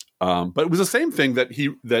 But it was the same thing that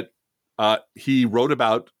he wrote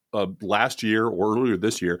about last year or earlier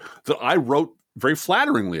this year that I wrote very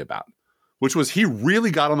flatteringly about, which was he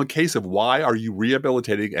really got on the case of why are you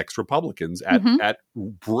rehabilitating ex-Republicans at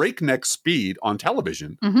breakneck speed on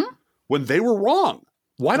television when they were wrong?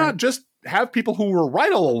 Why not just have people who were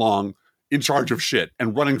right all along in charge of shit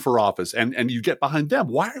and running for office and you get behind them?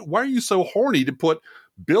 Why are you so horny to put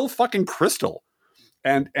Bill fucking Kristol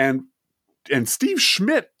and Steve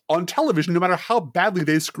Schmidt on television, no matter how badly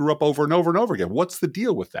they screw up over and over and over again? What's the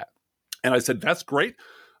deal with that? And I said, that's great.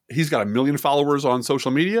 He's got 1 million followers on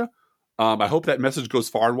social media. I hope that message goes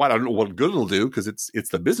far and wide. I don't know what good it'll do because it's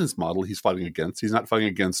the business model he's fighting against. He's not fighting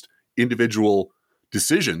against individual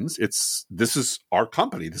decisions. This is our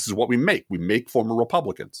company. This is what we make. We make former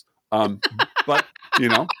Republicans. But, you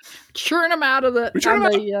know, churn them out of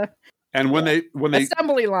the, and when they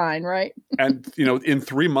assembly line, right? And, you know, in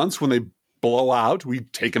 3 months when they blow out, we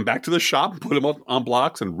take them back to the shop, put them up on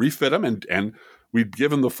blocks and refit them. And we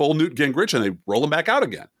give them the full Newt Gingrich and they roll them back out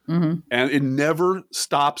again. Mm-hmm. And it never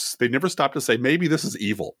stops. They never stop to say, maybe this is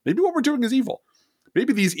evil. Maybe what we're doing is evil.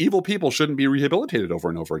 Maybe these evil people shouldn't be rehabilitated over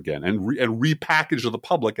and over again and repackaged to the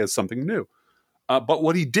public as something new. But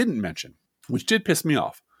what he didn't mention, which did piss me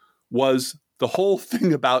off, was the whole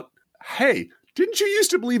thing about, hey, didn't you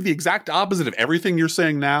used to believe the exact opposite of everything you're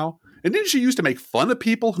saying now? And didn't you used to make fun of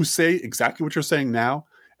people who say exactly what you're saying now?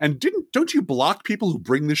 And don't you block people who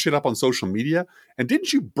bring this shit up on social media? And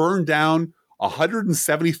didn't you burn down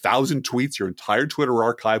 170,000 tweets, your entire Twitter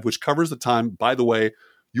archive, which covers the time, by the way,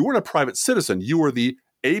 you weren't a private citizen. You were the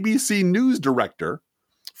ABC News director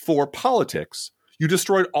for politics. You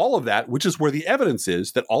destroyed all of that, which is where the evidence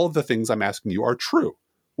is that all of the things I'm asking you are true,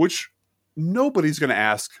 which nobody's going to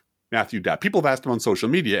ask Matthew Dowd. People have asked him on social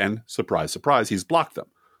media, and surprise, surprise, he's blocked them.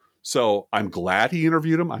 So I'm glad he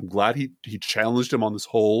interviewed him. I'm glad he challenged him on this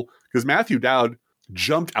whole, because Matthew Dowd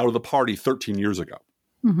jumped out of the party 13 years ago.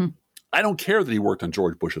 Mm-hmm. I don't care that he worked on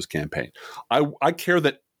George Bush's campaign. I care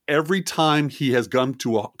that every time he has come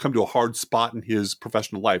to a hard spot in his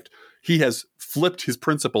professional life, he has flipped his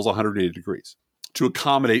principles 180 degrees to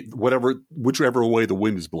accommodate whichever way the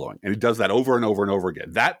wind is blowing. And he does that over and over and over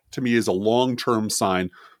again. That, to me, is a long-term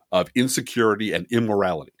sign of insecurity and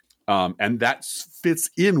immorality. And that fits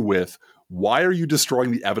in with, why are you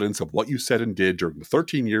destroying the evidence of what you said and did during the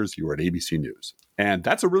 13 years you were at ABC News? And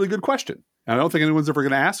that's a really good question. And I don't think anyone's ever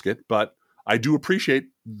going to ask it, but I do appreciate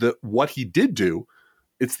what he did do.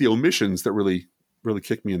 It's the omissions that really, really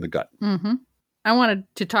kicked me in the gut. Mm-hmm. I wanted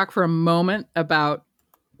to talk for a moment about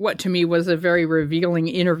what to me was a very revealing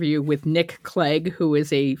interview with Nick Clegg, who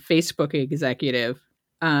is a Facebook executive.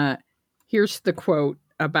 Here's the quote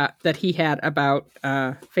that he had about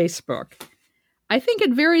Facebook. I think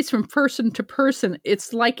it varies from person to person.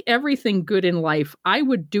 It's like everything good in life. I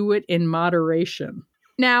would do it in moderation.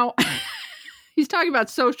 Now, he's talking about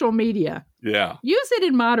social media. Yeah. Use it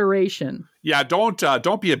in moderation. Yeah,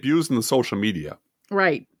 don't be abusing the social media.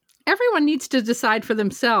 Right. Everyone needs to decide for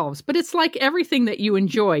themselves, but it's like everything that you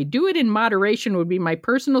enjoy. Do it in moderation would be my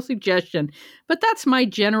personal suggestion, but that's my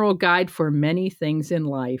general guide for many things in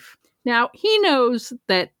life. Now, he knows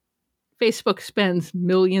that Facebook spends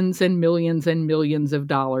millions and millions and millions of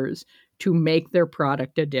dollars to make their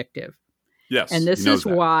product addictive. Yes. And this is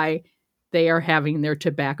why they are having their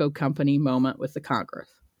tobacco company moment with the Congress.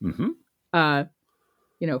 Mm-hmm.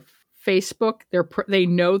 Facebook, they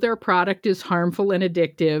know their product is harmful and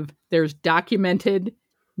addictive. There's documented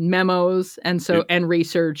memos and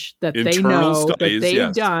research that they know studies, that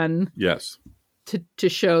they've done to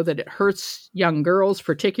show that it hurts young girls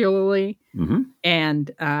particularly. Mm-hmm.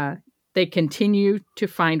 And they continue to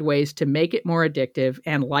find ways to make it more addictive.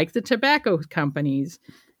 And like the tobacco companies,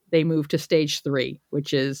 they move to stage 3,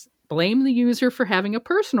 which is blame the user for having a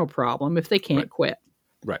personal problem if they can't quit.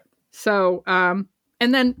 Right. So,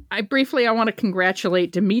 and then I want to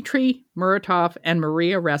congratulate Dmitry Muratov and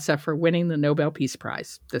Maria Ressa for winning the Nobel Peace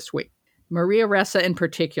Prize this week. Maria Ressa in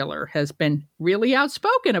particular has been really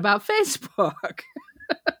outspoken about Facebook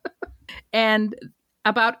and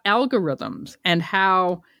about algorithms and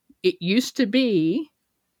how it used to be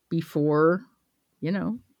before,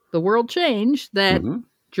 the world changed that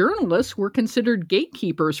journalists were considered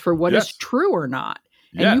gatekeepers for what is true or not.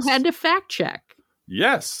 And you had to fact check.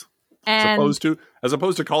 Yes. And as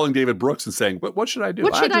opposed to calling David Brooks and saying, what should I do?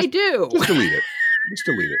 What should I do? Just delete it. Just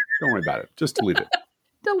delete it. Don't worry about it. Just delete it.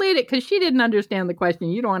 Delete it, because she didn't understand the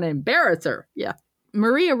question. You don't want to embarrass her. Yeah.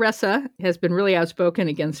 Maria Ressa has been really outspoken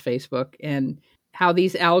against Facebook and how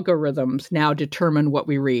these algorithms now determine what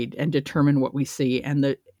we read and determine what we see.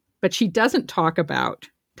 But she doesn't talk about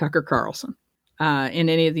Tucker Carlson in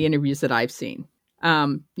any of the interviews that I've seen.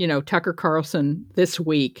 Tucker Carlson this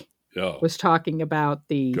week was talking about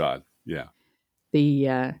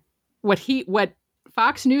what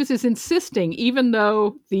Fox News is insisting, even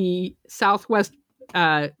though the Southwest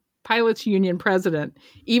Pilots Union president,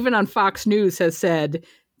 even on Fox News, has said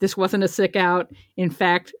this wasn't a sick out. In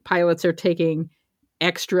fact, pilots are taking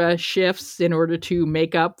extra shifts in order to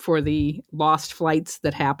make up for the lost flights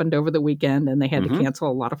that happened over the weekend, and they had to cancel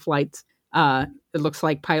a lot of flights. It looks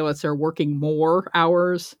like pilots are working more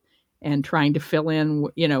hours and trying to fill in,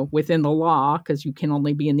 within the law, because you can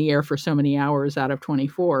only be in the air for so many hours out of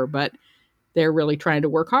 24, but they're really trying to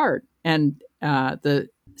work hard. And the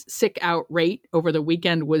sick out rate over the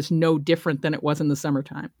weekend was no different than it was in the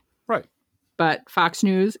summertime. Right. but Fox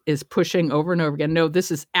News is pushing over and over again. No,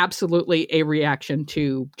 this is absolutely a reaction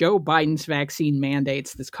to Joe Biden's vaccine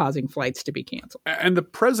mandates that's causing flights to be canceled. And the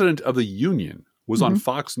president of the union was on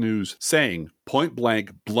Fox News saying point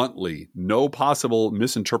blank, bluntly, no possible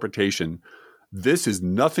misinterpretation. This is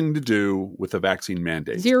nothing to do with the vaccine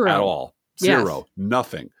mandates Zero. At all. Zero. Yes.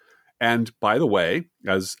 Nothing. And by the way,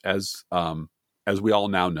 as we all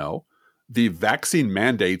now know, the vaccine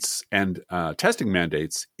mandates and testing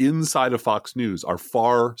mandates inside of Fox News are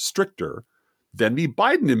far stricter than the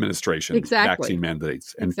Biden administration vaccine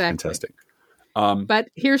mandates and testing. But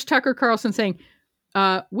here's Tucker Carlson saying,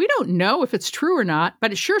 we don't know if it's true or not,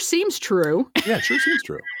 but it sure seems true. Yeah, it sure seems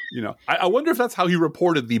true. You know, I wonder if that's how he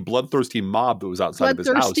reported the bloodthirsty mob that was outside of his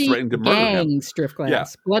house threatening to murder him. Gangs, Driftglass. Yeah.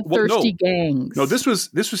 Bloodthirsty gangs. No, this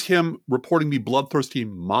was him reporting the bloodthirsty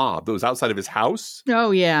mob that was outside of his house.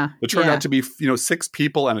 Oh yeah, it turned out to be 6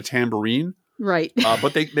 people and a tambourine. Right.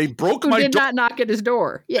 But they broke my door. Did not knock at his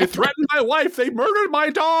door. Yeah. They threatened my wife. They murdered my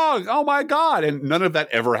dog. Oh my God! And none of that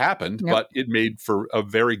ever happened. Yep. But it made for a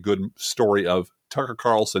very good story of Tucker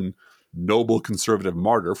Carlson, noble conservative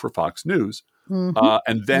martyr for Fox News.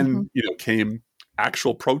 And then, came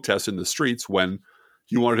actual protests in the streets when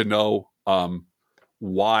he wanted to know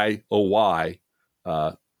why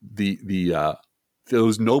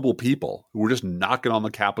those noble people who were just knocking on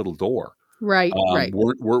the Capitol door, right,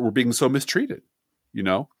 were being so mistreated.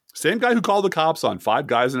 Same guy who called the cops on 5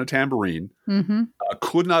 guys in a tambourine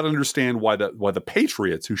could not understand why the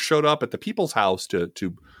patriots who showed up at the people's house to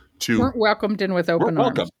weren't welcomed in with open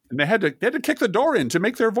arms. And they had to kick the door in to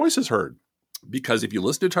make their voices heard. Because if you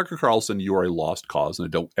listen to Tucker Carlson, you are a lost cause, and I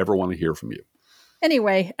don't ever want to hear from you.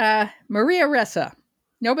 Anyway, Maria Ressa,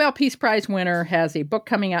 Nobel Peace Prize winner, has a book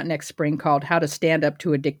coming out next spring called How to Stand Up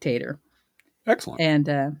to a Dictator. Excellent.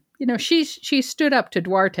 And, she stood up to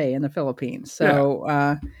Duarte in the Philippines.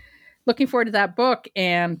 So looking forward to that book,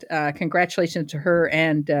 and congratulations to her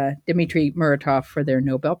and Dmitry Muratov for their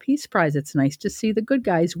Nobel Peace Prize. It's nice to see the good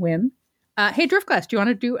guys win. Hey, Driftglass, do you want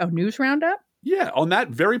to do a news roundup? Yeah, on that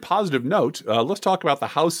very positive note, let's talk about the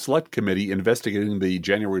House Select Committee investigating the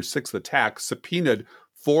January 6th attack subpoenaed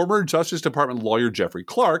former Justice Department lawyer Jeffrey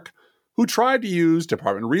Clark, who tried to use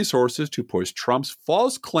department resources to push Trump's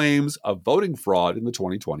false claims of voting fraud in the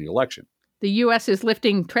 2020 election. The U.S. is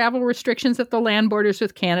lifting travel restrictions at the land borders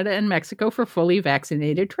with Canada and Mexico for fully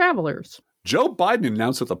vaccinated travelers. Joe Biden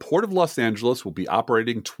announced that the Port of Los Angeles will be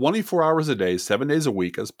operating 24 hours a day, 7 days a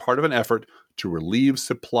week as part of an effort to relieve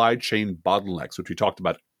supply chain bottlenecks, which we talked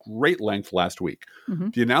about at great length last week.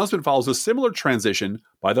 The announcement follows a similar transition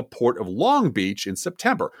by the Port of Long Beach in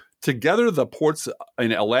September. Together, the ports in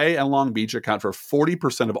LA and Long Beach account for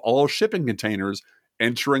 40% of all shipping containers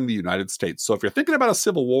entering the United States. So if you're thinking about a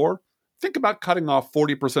civil war, think about cutting off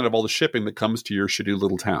 40% of all the shipping that comes to your shitty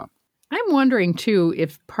little town. I'm wondering, too,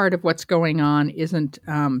 if part of what's going on isn't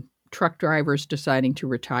truck drivers deciding to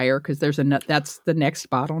retire, because that's the next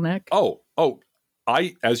bottleneck.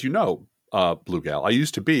 As you know, Blue Gal, I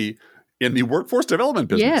used to be in the workforce development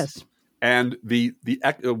business. Yes. And we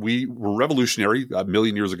were revolutionary a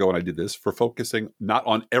million years ago when I did this for focusing not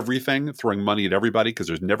on everything, throwing money at everybody, because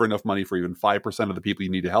there's never enough money for even 5% of the people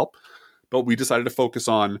you need to help. But we decided to focus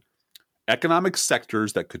on economic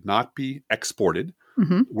sectors that could not be exported,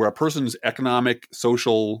 where a person's economic,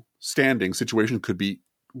 social standing situation could be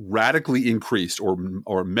radically increased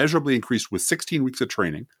or measurably increased with 16 weeks of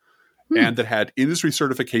training, and that had industry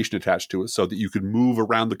certification attached to it so that you could move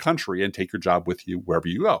around the country and take your job with you wherever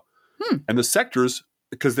you go. And the sectors,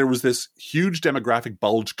 because there was this huge demographic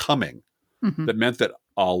bulge coming that meant that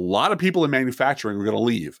a lot of people in manufacturing were going to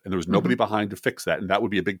leave, and there was nobody behind to fix that. And that would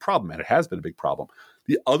be a big problem. And it has been a big problem.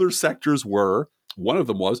 The other sectors one of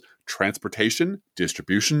them was transportation,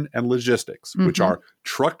 distribution, and logistics, which are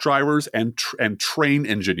truck drivers and train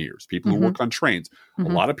engineers, people who work on trains. A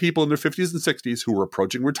lot of people in their 50s and 60s who were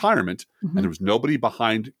approaching retirement, and there was nobody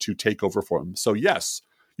behind to take over for them. So yes,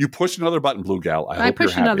 you pushed another button, Blue Gal. I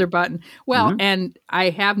pushed another button. Well, and I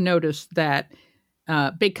have noticed that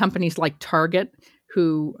big companies like Target,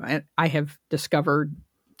 who I have discovered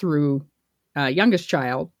through youngest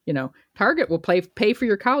child, Target will pay for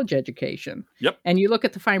your college education. Yep. And you look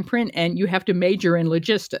at the fine print and you have to major in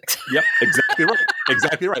logistics. Yep, exactly right.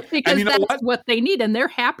 Exactly right. Because and that's what they need. And they're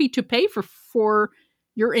happy to pay for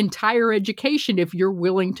your entire education if you're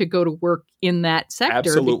willing to go to work in that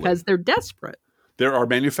sector because they're desperate. There are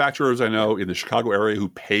manufacturers I know in the Chicago area who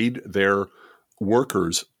paid their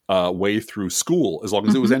workers way through school as long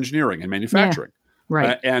as it was engineering and manufacturing. Yeah.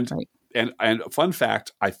 Right. And a fun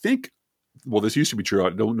fact, I think, well, this used to be true. I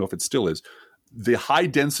don't know if it still is. The high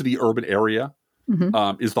density urban area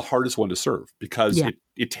is the hardest one to serve because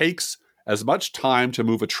it takes as much time to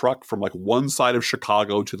move a truck from like one side of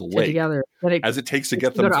Chicago to the lake together as it takes to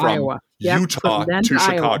get them to from Iowa. Utah to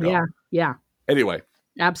Chicago. Iowa. Yeah. Anyway.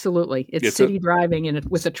 Absolutely. It's city driving and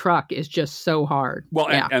with a truck is just so hard. Well,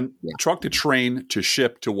 and truck to train to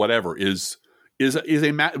ship to whatever is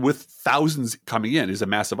with thousands coming in is a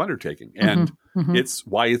massive undertaking. And it's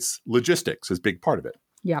why it's logistics is a big part of it.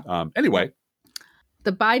 Yeah. Anyway.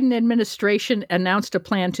 The Biden administration announced a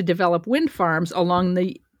plan to develop wind farms along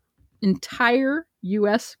the entire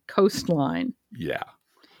U.S. coastline. Yeah.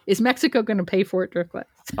 Is Mexico going to pay for it, Dirk?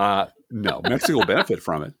 No, Mexico will benefit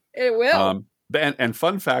from it. It will. And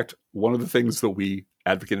fun fact, one of the things that we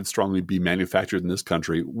advocated strongly be manufactured in this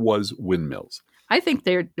country was windmills. I think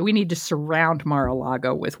we need to surround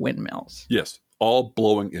Mar-a-Lago with windmills. Yes, all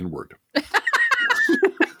blowing inward.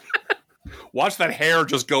 Watch that hair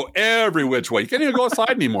just go every which way. You can't even go outside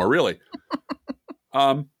anymore, really.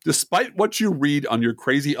 Despite what you read on your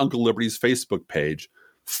crazy Uncle Liberty's Facebook page,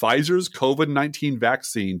 Pfizer's COVID-19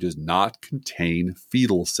 vaccine does not contain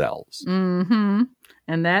fetal cells. Mm-hmm.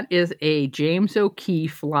 And that is a James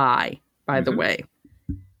O'Keefe lie, by the way.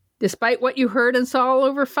 Despite what you heard and saw all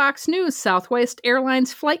over Fox News, Southwest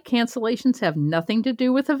Airlines flight cancellations have nothing to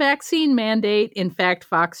do with a vaccine mandate. In fact,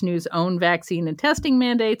 Fox News' own vaccine and testing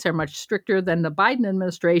mandates are much stricter than the Biden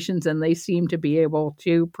administration's, and they seem to be able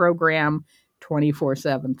to program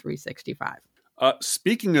 24/7, 365.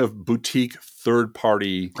 Speaking of boutique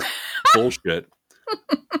third-party bullshit,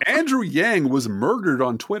 Andrew Yang was murdered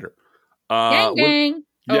on Twitter. Gang.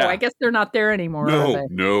 Yeah. Oh, I guess they're not there anymore.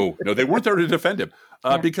 No, they weren't there to defend him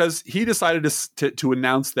because he decided to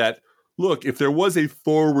announce that, look, if there was a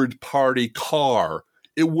forward party car,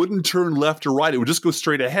 it wouldn't turn left or right. It would just go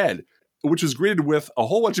straight ahead, which is greeted with a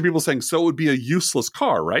whole bunch of people saying, so it would be a useless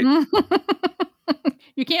car, right?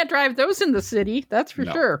 You can't drive those in the city. That's for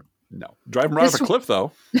sure. No. Drive them right off a cliff,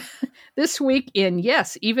 though. This week in,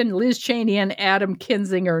 yes, even Liz Cheney and Adam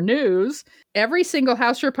Kinzinger news, every single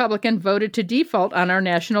House Republican voted to default on our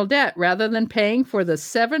national debt rather than paying for the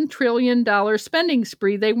 $7 trillion spending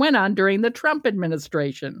spree they went on during the Trump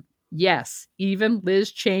administration. Yes, even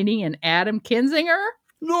Liz Cheney and Adam Kinzinger?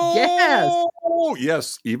 No!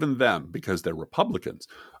 Yes, even them, because they're Republicans.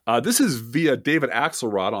 This is via David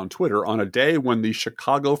Axelrod on Twitter on a day when the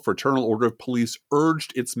Chicago Fraternal Order of Police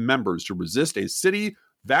urged its members to resist a city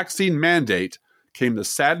vaccine mandate. Came the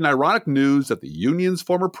sad and ironic news that the union's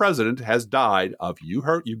former president has died of, you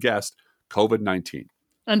guessed, COVID-19.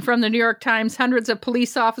 And from the New York Times, hundreds of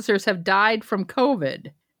police officers have died from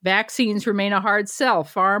COVID. Vaccines remain a hard sell.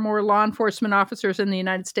 Far more law enforcement officers in the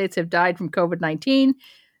United States have died from COVID-19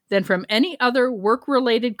 than from any other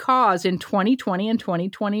work-related cause in 2020 and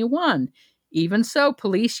 2021. Even so,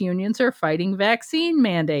 police unions are fighting vaccine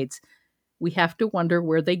mandates. We have to wonder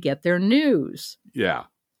where they get their news. Yeah.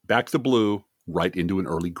 Back to blue, right into an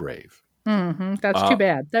early grave. Mm-hmm. That's too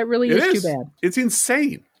bad. That really is too bad. It's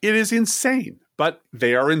insane. It is insane. But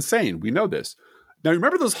they are insane. We know this. Now,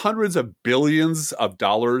 remember those hundreds of billions of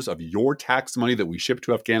dollars of your tax money that we shipped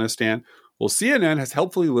to Afghanistan? Well, CNN has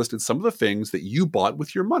helpfully listed some of the things that you bought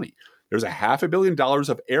with your money. There's $500 million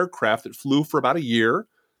of aircraft that flew for about a year.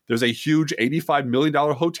 There's a huge $85 million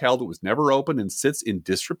hotel that was never opened and sits in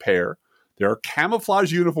disrepair. There are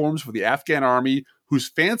camouflage uniforms for the Afghan army whose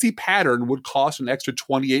fancy pattern would cost an extra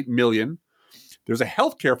 $28 million. There's a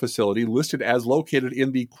healthcare facility listed as located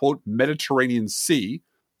in the, quote, Mediterranean Sea.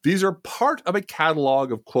 These are part of a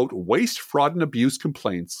catalog of, quote, waste, fraud, and abuse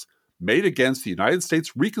complaints made against the United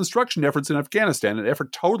States reconstruction efforts in Afghanistan, an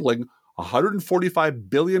effort totaling $145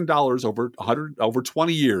 billion over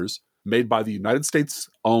 20 years, made by the United States'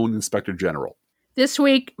 own Inspector General. This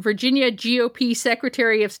week, Virginia GOP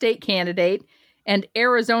Secretary of State candidate and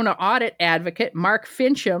Arizona audit advocate Mark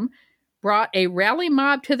Fincham brought a rally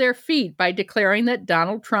mob to their feet by declaring that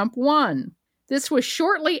Donald Trump won. This was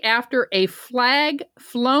shortly after a flag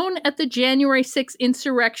flown at the January 6th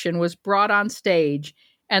insurrection was brought on stage,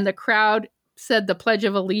 and the crowd said the Pledge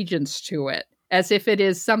of Allegiance to it, as if it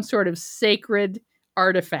is some sort of sacred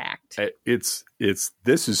artifact. This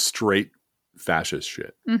is straight fascist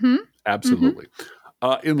shit. Mm-hmm. Absolutely.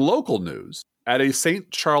 Mm-hmm. In local news, at a St.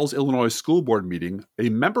 Charles, Illinois school board meeting, a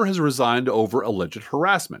member has resigned over alleged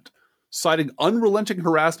harassment. Citing unrelenting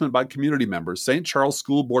harassment by community members, St. Charles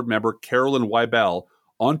school board member Carolyn Weibel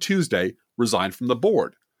on Tuesday resigned from the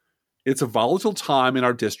board. It's a volatile time in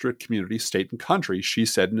our district, community, state, and country, she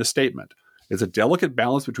said in a statement. It's a delicate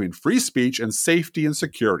balance between free speech and safety and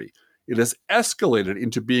security. It has escalated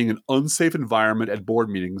into being an unsafe environment at board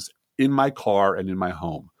meetings, in my car, and in my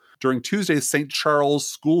home. During Tuesday's St. Charles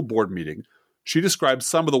school board meeting, she described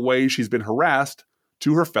some of the ways she's been harassed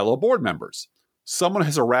to her fellow board members. Someone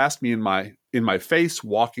has harassed me in my face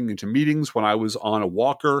walking into meetings when I was on a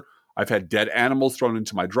walker. I've had dead animals thrown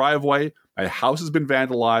into my driveway. My house has been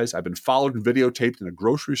vandalized. I've been followed and videotaped in a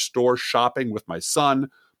grocery store shopping with my son.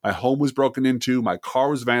 My home was broken into. My car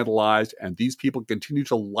was vandalized. And these people continue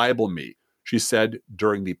to libel me, she said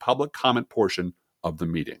during the public comment portion of the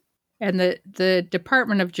meeting. And the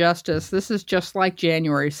Department of Justice, this is just like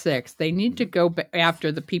January 6th. They need to go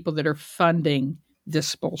after the people that are funding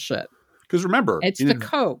this bullshit. Because remember, it's the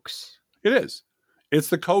Kochs. It is. It's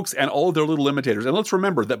the Kochs and all of their little imitators. And let's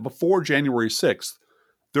remember that before January 6th,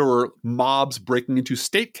 there were mobs breaking into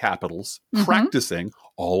state capitals, practicing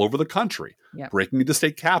all over the country, breaking into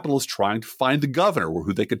state capitals, trying to find the governor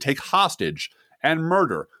who they could take hostage and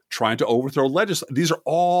murder, trying to overthrow legislation. These are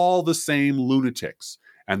all the same lunatics.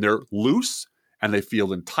 And they're loose, and they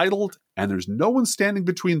feel entitled, and there's no one standing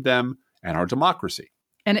between them and our democracy.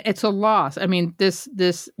 And it's a loss. I mean, this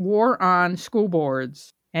war on school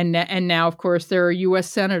boards, and now, of course, there are U.S.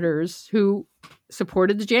 senators who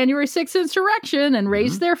supported the January 6th insurrection and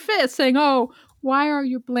raised their fists saying, oh, why are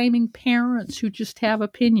you blaming parents who just have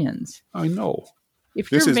opinions? I know. If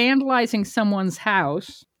you're vandalizing someone's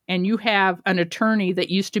house and you have an attorney that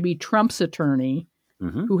used to be Trump's attorney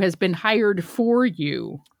who has been hired for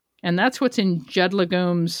you, and that's what's in Judd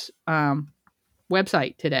Legum's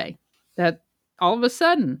website today, that all of a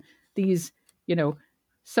sudden these,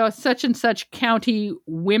 so such and such county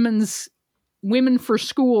Women for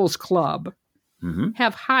Schools Club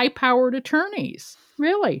have high-powered attorneys.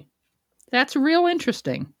 Really? That's real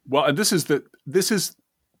interesting. Well, and this is the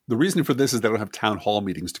reason for this is they don't have town hall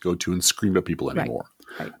meetings to go to and scream at people anymore.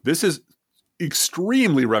 Right. This is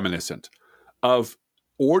extremely reminiscent of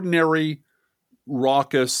ordinary,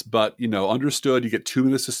 raucous, but understood. You get 2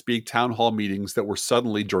 minutes to speak town hall meetings that were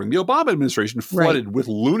suddenly during the Obama administration flooded with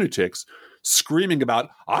lunatics screaming about,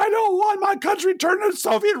 I don't want my country turned into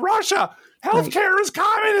Soviet Russia. Healthcare is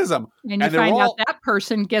communism. And you find out that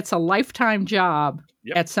person gets a lifetime job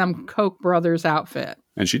at some Koch brothers outfit.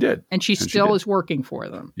 And she did. And she still is working for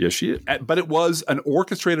them. Yes, she is. But it was an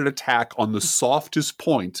orchestrated attack on the softest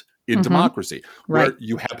point in democracy, where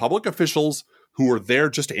you have public officials who are there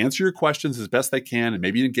just to answer your questions as best they can and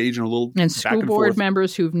maybe engage in a little and school board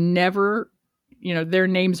members who've never, their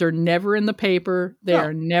names are never in the paper.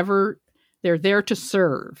 They're there to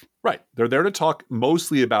serve. Right. They're there to talk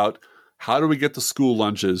mostly about how do we get the school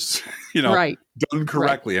lunches, done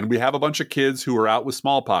correctly. And we have a bunch of kids who are out with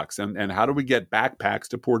smallpox and how do we get backpacks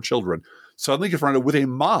to poor children? Suddenly confronted with a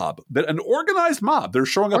mob, an organized mob. They're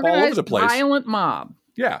showing up all over the place. Violent mob.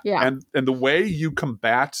 Yeah. And the way you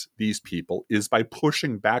combat these people is by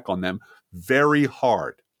pushing back on them very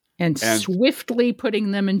hard. And swiftly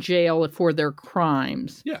putting them in jail for their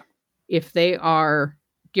crimes. Yeah. If they are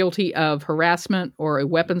guilty of harassment or a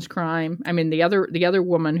weapons crime. I mean, the other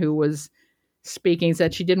woman who was speaking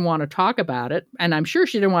said she didn't want to talk about it. And I'm sure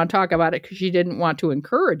she didn't want to talk about it because she didn't want to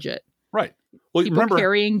encourage it. Right. Well, people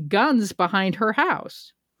carrying guns behind her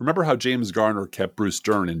house. Remember how James Garner kept Bruce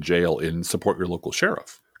Dern in jail in Support Your Local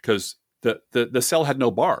Sheriff? Because the cell had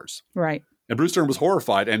no bars. Right. And Bruce Dern was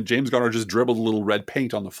horrified, and James Garner just dribbled a little red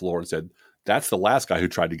paint on the floor and said, that's the last guy who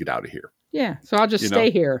tried to get out of here. Yeah, so I'll just stay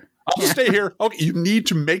here. I'll just stay here. Okay, you need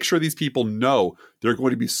to make sure these people know there are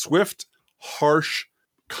going to be swift, harsh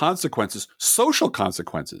consequences, social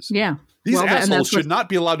consequences. Yeah. These assholes should not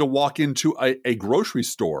be allowed to walk into a grocery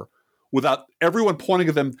store without everyone pointing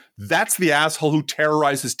at them. That's the asshole who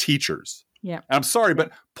terrorizes teachers. Yeah. And I'm sorry,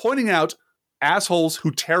 but pointing out assholes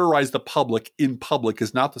who terrorize the public in public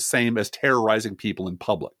is not the same as terrorizing people in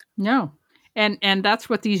public. No. And that's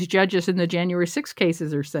what these judges in the January 6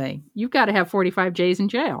 cases are saying. You've got to have 45 days in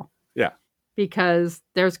jail. Yeah. Because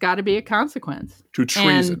there's got to be a consequence. To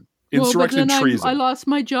treason. Insurrection and treason. I lost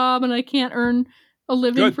my job and I can't earn a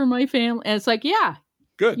living for my family. And it's like, yeah.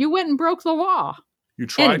 Good. You went and broke the law. You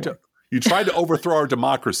tried to overthrow our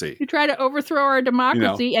democracy. You tried to overthrow our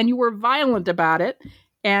democracy and you were violent about it.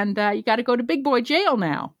 And you got to go to big boy jail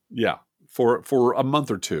now. Yeah. For a month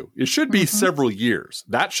or two. It should be several years.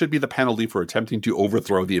 That should be the penalty for attempting to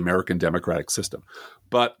overthrow the American democratic system.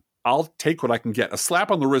 But I'll take what I can get. A slap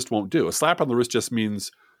on the wrist won't do. A slap on the wrist just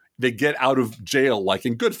means they get out of jail like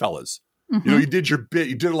in Goodfellas. You did your bit.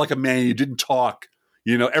 You did it like a man. You didn't talk.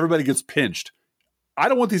 Everybody gets pinched. I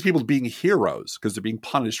don't want these people being heroes because they're being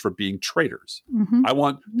punished for being traitors. I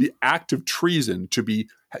want the act of treason to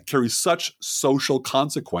carry such social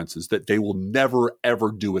consequences that they will never,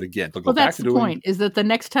 ever do it again. Well, that's the point, is that the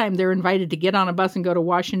next time they're invited to get on a bus and go to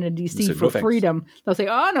Washington, D.C. for freedom, they'll say,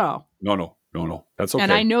 oh, no. No. That's okay.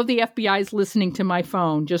 And I know the FBI is listening to my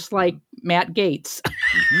phone, just like Matt Gaetz.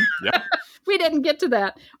 Mm-hmm. Yeah. We didn't get to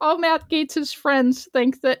that. All Matt Gaetz's friends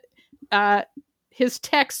think that his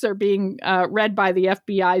texts are being read by the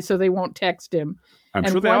FBI, so they won't text him. I'm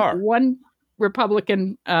sure they are. One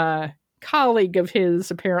Republican colleague of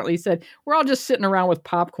his apparently said, we're all just sitting around with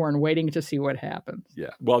popcorn waiting to see what happens.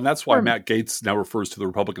 Yeah. Well, and that's why Matt Gaetz now refers to the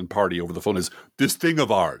Republican Party over the phone as this thing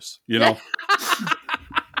of ours,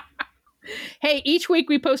 Hey, each week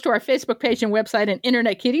we post to our Facebook page and website an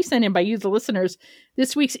Internet Kitty sent in by you, the listeners.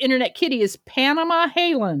 This week's Internet Kitty is Panama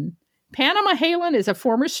Halen. Panama Halen is a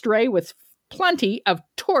former stray with plenty of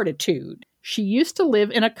tortitude. She used to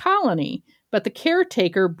live in a colony, but the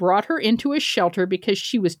caretaker brought her into a shelter because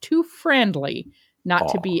she was too friendly not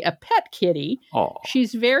to be a pet kitty.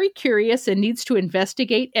 She's very curious and needs to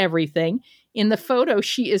investigate everything. In the photo,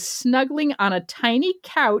 she is snuggling on a tiny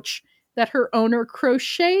couch that her owner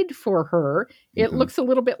crocheted for her. It looks a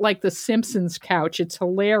little bit like the Simpsons couch. It's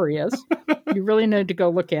hilarious. You really need to go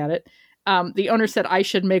look at it. The owner said I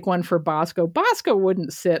should make one for Bosco. Bosco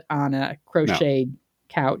wouldn't sit on a crocheted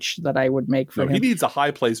couch that I would make for him. He needs a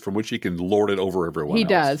high place from which he can lord it over everyone else. He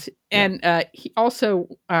does. And he also,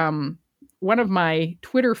 one of my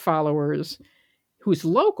Twitter followers who's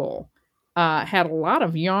local had a lot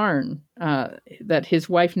of yarn that his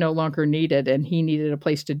wife no longer needed, and he needed a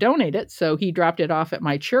place to donate it. So he dropped it off at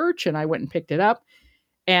my church, and I went and picked it up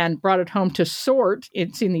and brought it home to sort.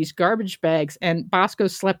 It's in these garbage bags, and Bosco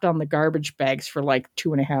slept on the garbage bags for like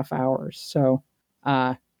 2.5 hours. So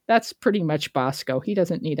that's pretty much Bosco. He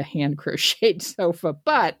doesn't need a hand crocheted sofa,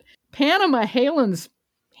 but Panama Halen's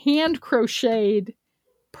hand crocheted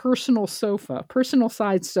personal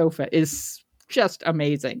size sofa is just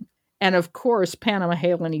amazing. And of course, Panama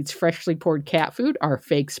Halen eats freshly poured cat food, our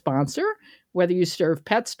fake sponsor. Whether you serve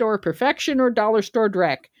pet store perfection or dollar store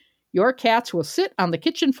dreck, your cats will sit on the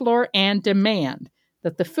kitchen floor and demand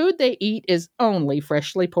that the food they eat is only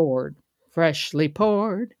freshly poured. Freshly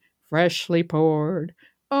poured, freshly poured.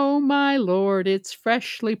 Oh my Lord, it's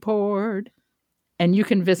freshly poured. And you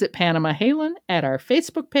can visit Panama Halen at our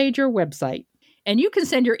Facebook page or website. And you can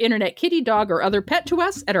send your Internet Kitty, dog, or other pet to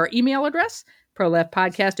us at our email address,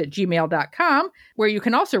 proleftpodcast@gmail.com, where you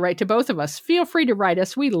can also write to both of us. Feel free to write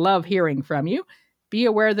us. We love hearing from you. Be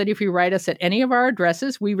aware that if you write us at any of our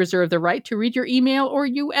addresses, we reserve the right to read your email or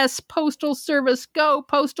U.S. Postal Service. Go,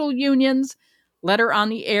 Postal Unions. Letter on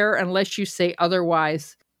the air unless you say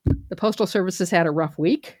otherwise. The Postal Service has had a rough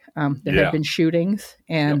week. There have been shootings,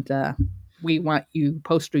 and we want you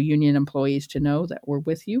Postal Union employees to know that we're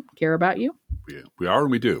with you, care about you. We are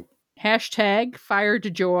and we do. Hashtag Fire to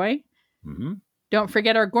Joy. Mm-hmm. Don't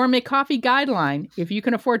forget our gourmet coffee guideline. If you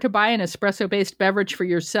can afford to buy an espresso-based beverage for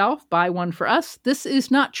yourself, buy one for us. This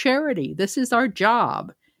is not charity. This is our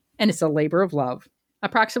job, and it's a labor of love.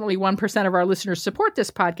 Approximately 1% of our listeners support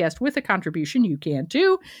this podcast with a contribution. You can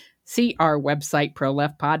too. See our website,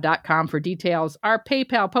 proleftpod.com, for details, our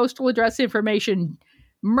PayPal, postal address information,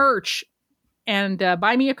 merch, and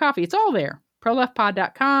buy me a coffee. It's all there.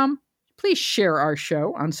 proleftpod.com. Please share our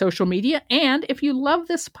show on social media. And if you love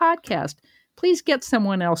this podcast, please get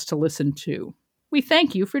someone else to listen to. We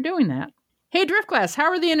thank you for doing that. Hey, Driftglass, how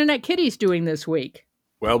are the Internet Kitties doing this week?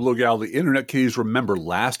 Well, Blue Gal, the Internet Kitties remember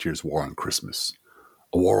last year's war on Christmas.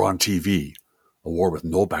 A war on TV. A war with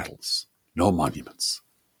no battles, no monuments,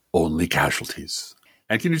 only casualties.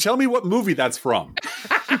 And can you tell me what movie that's from?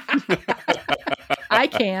 I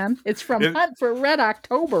can. It's from Hunt for Red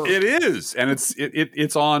October. It is. And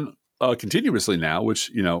it's on continuously now,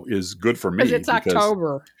 which, is good for me. Because it's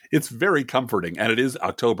October. It's very comforting, and it is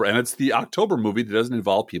October, and it's the October movie that doesn't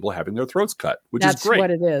involve people having their throats cut, which is great. That's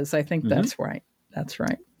what it is. I think that's right. That's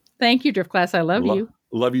right. Thank you, Driftglass. I love you.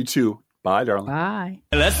 Love you too. Bye, darling. Bye.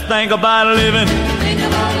 Let's think about living.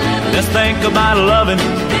 Let's think about loving.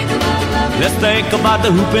 Let's think about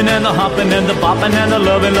the hooping and the hopping and the bopping and the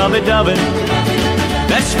lovey-dovey.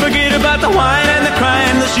 Let's forget about the whine and the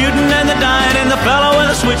crying, the shooting and the dying, and the fellow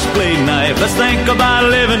with a switchblade knife. Let's think about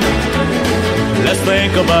living. Let's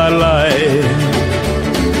think about life.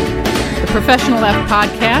 The Professional F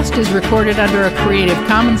podcast is recorded under a Creative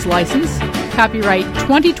Commons license. Copyright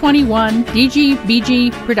 2021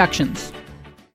 DGBG Productions.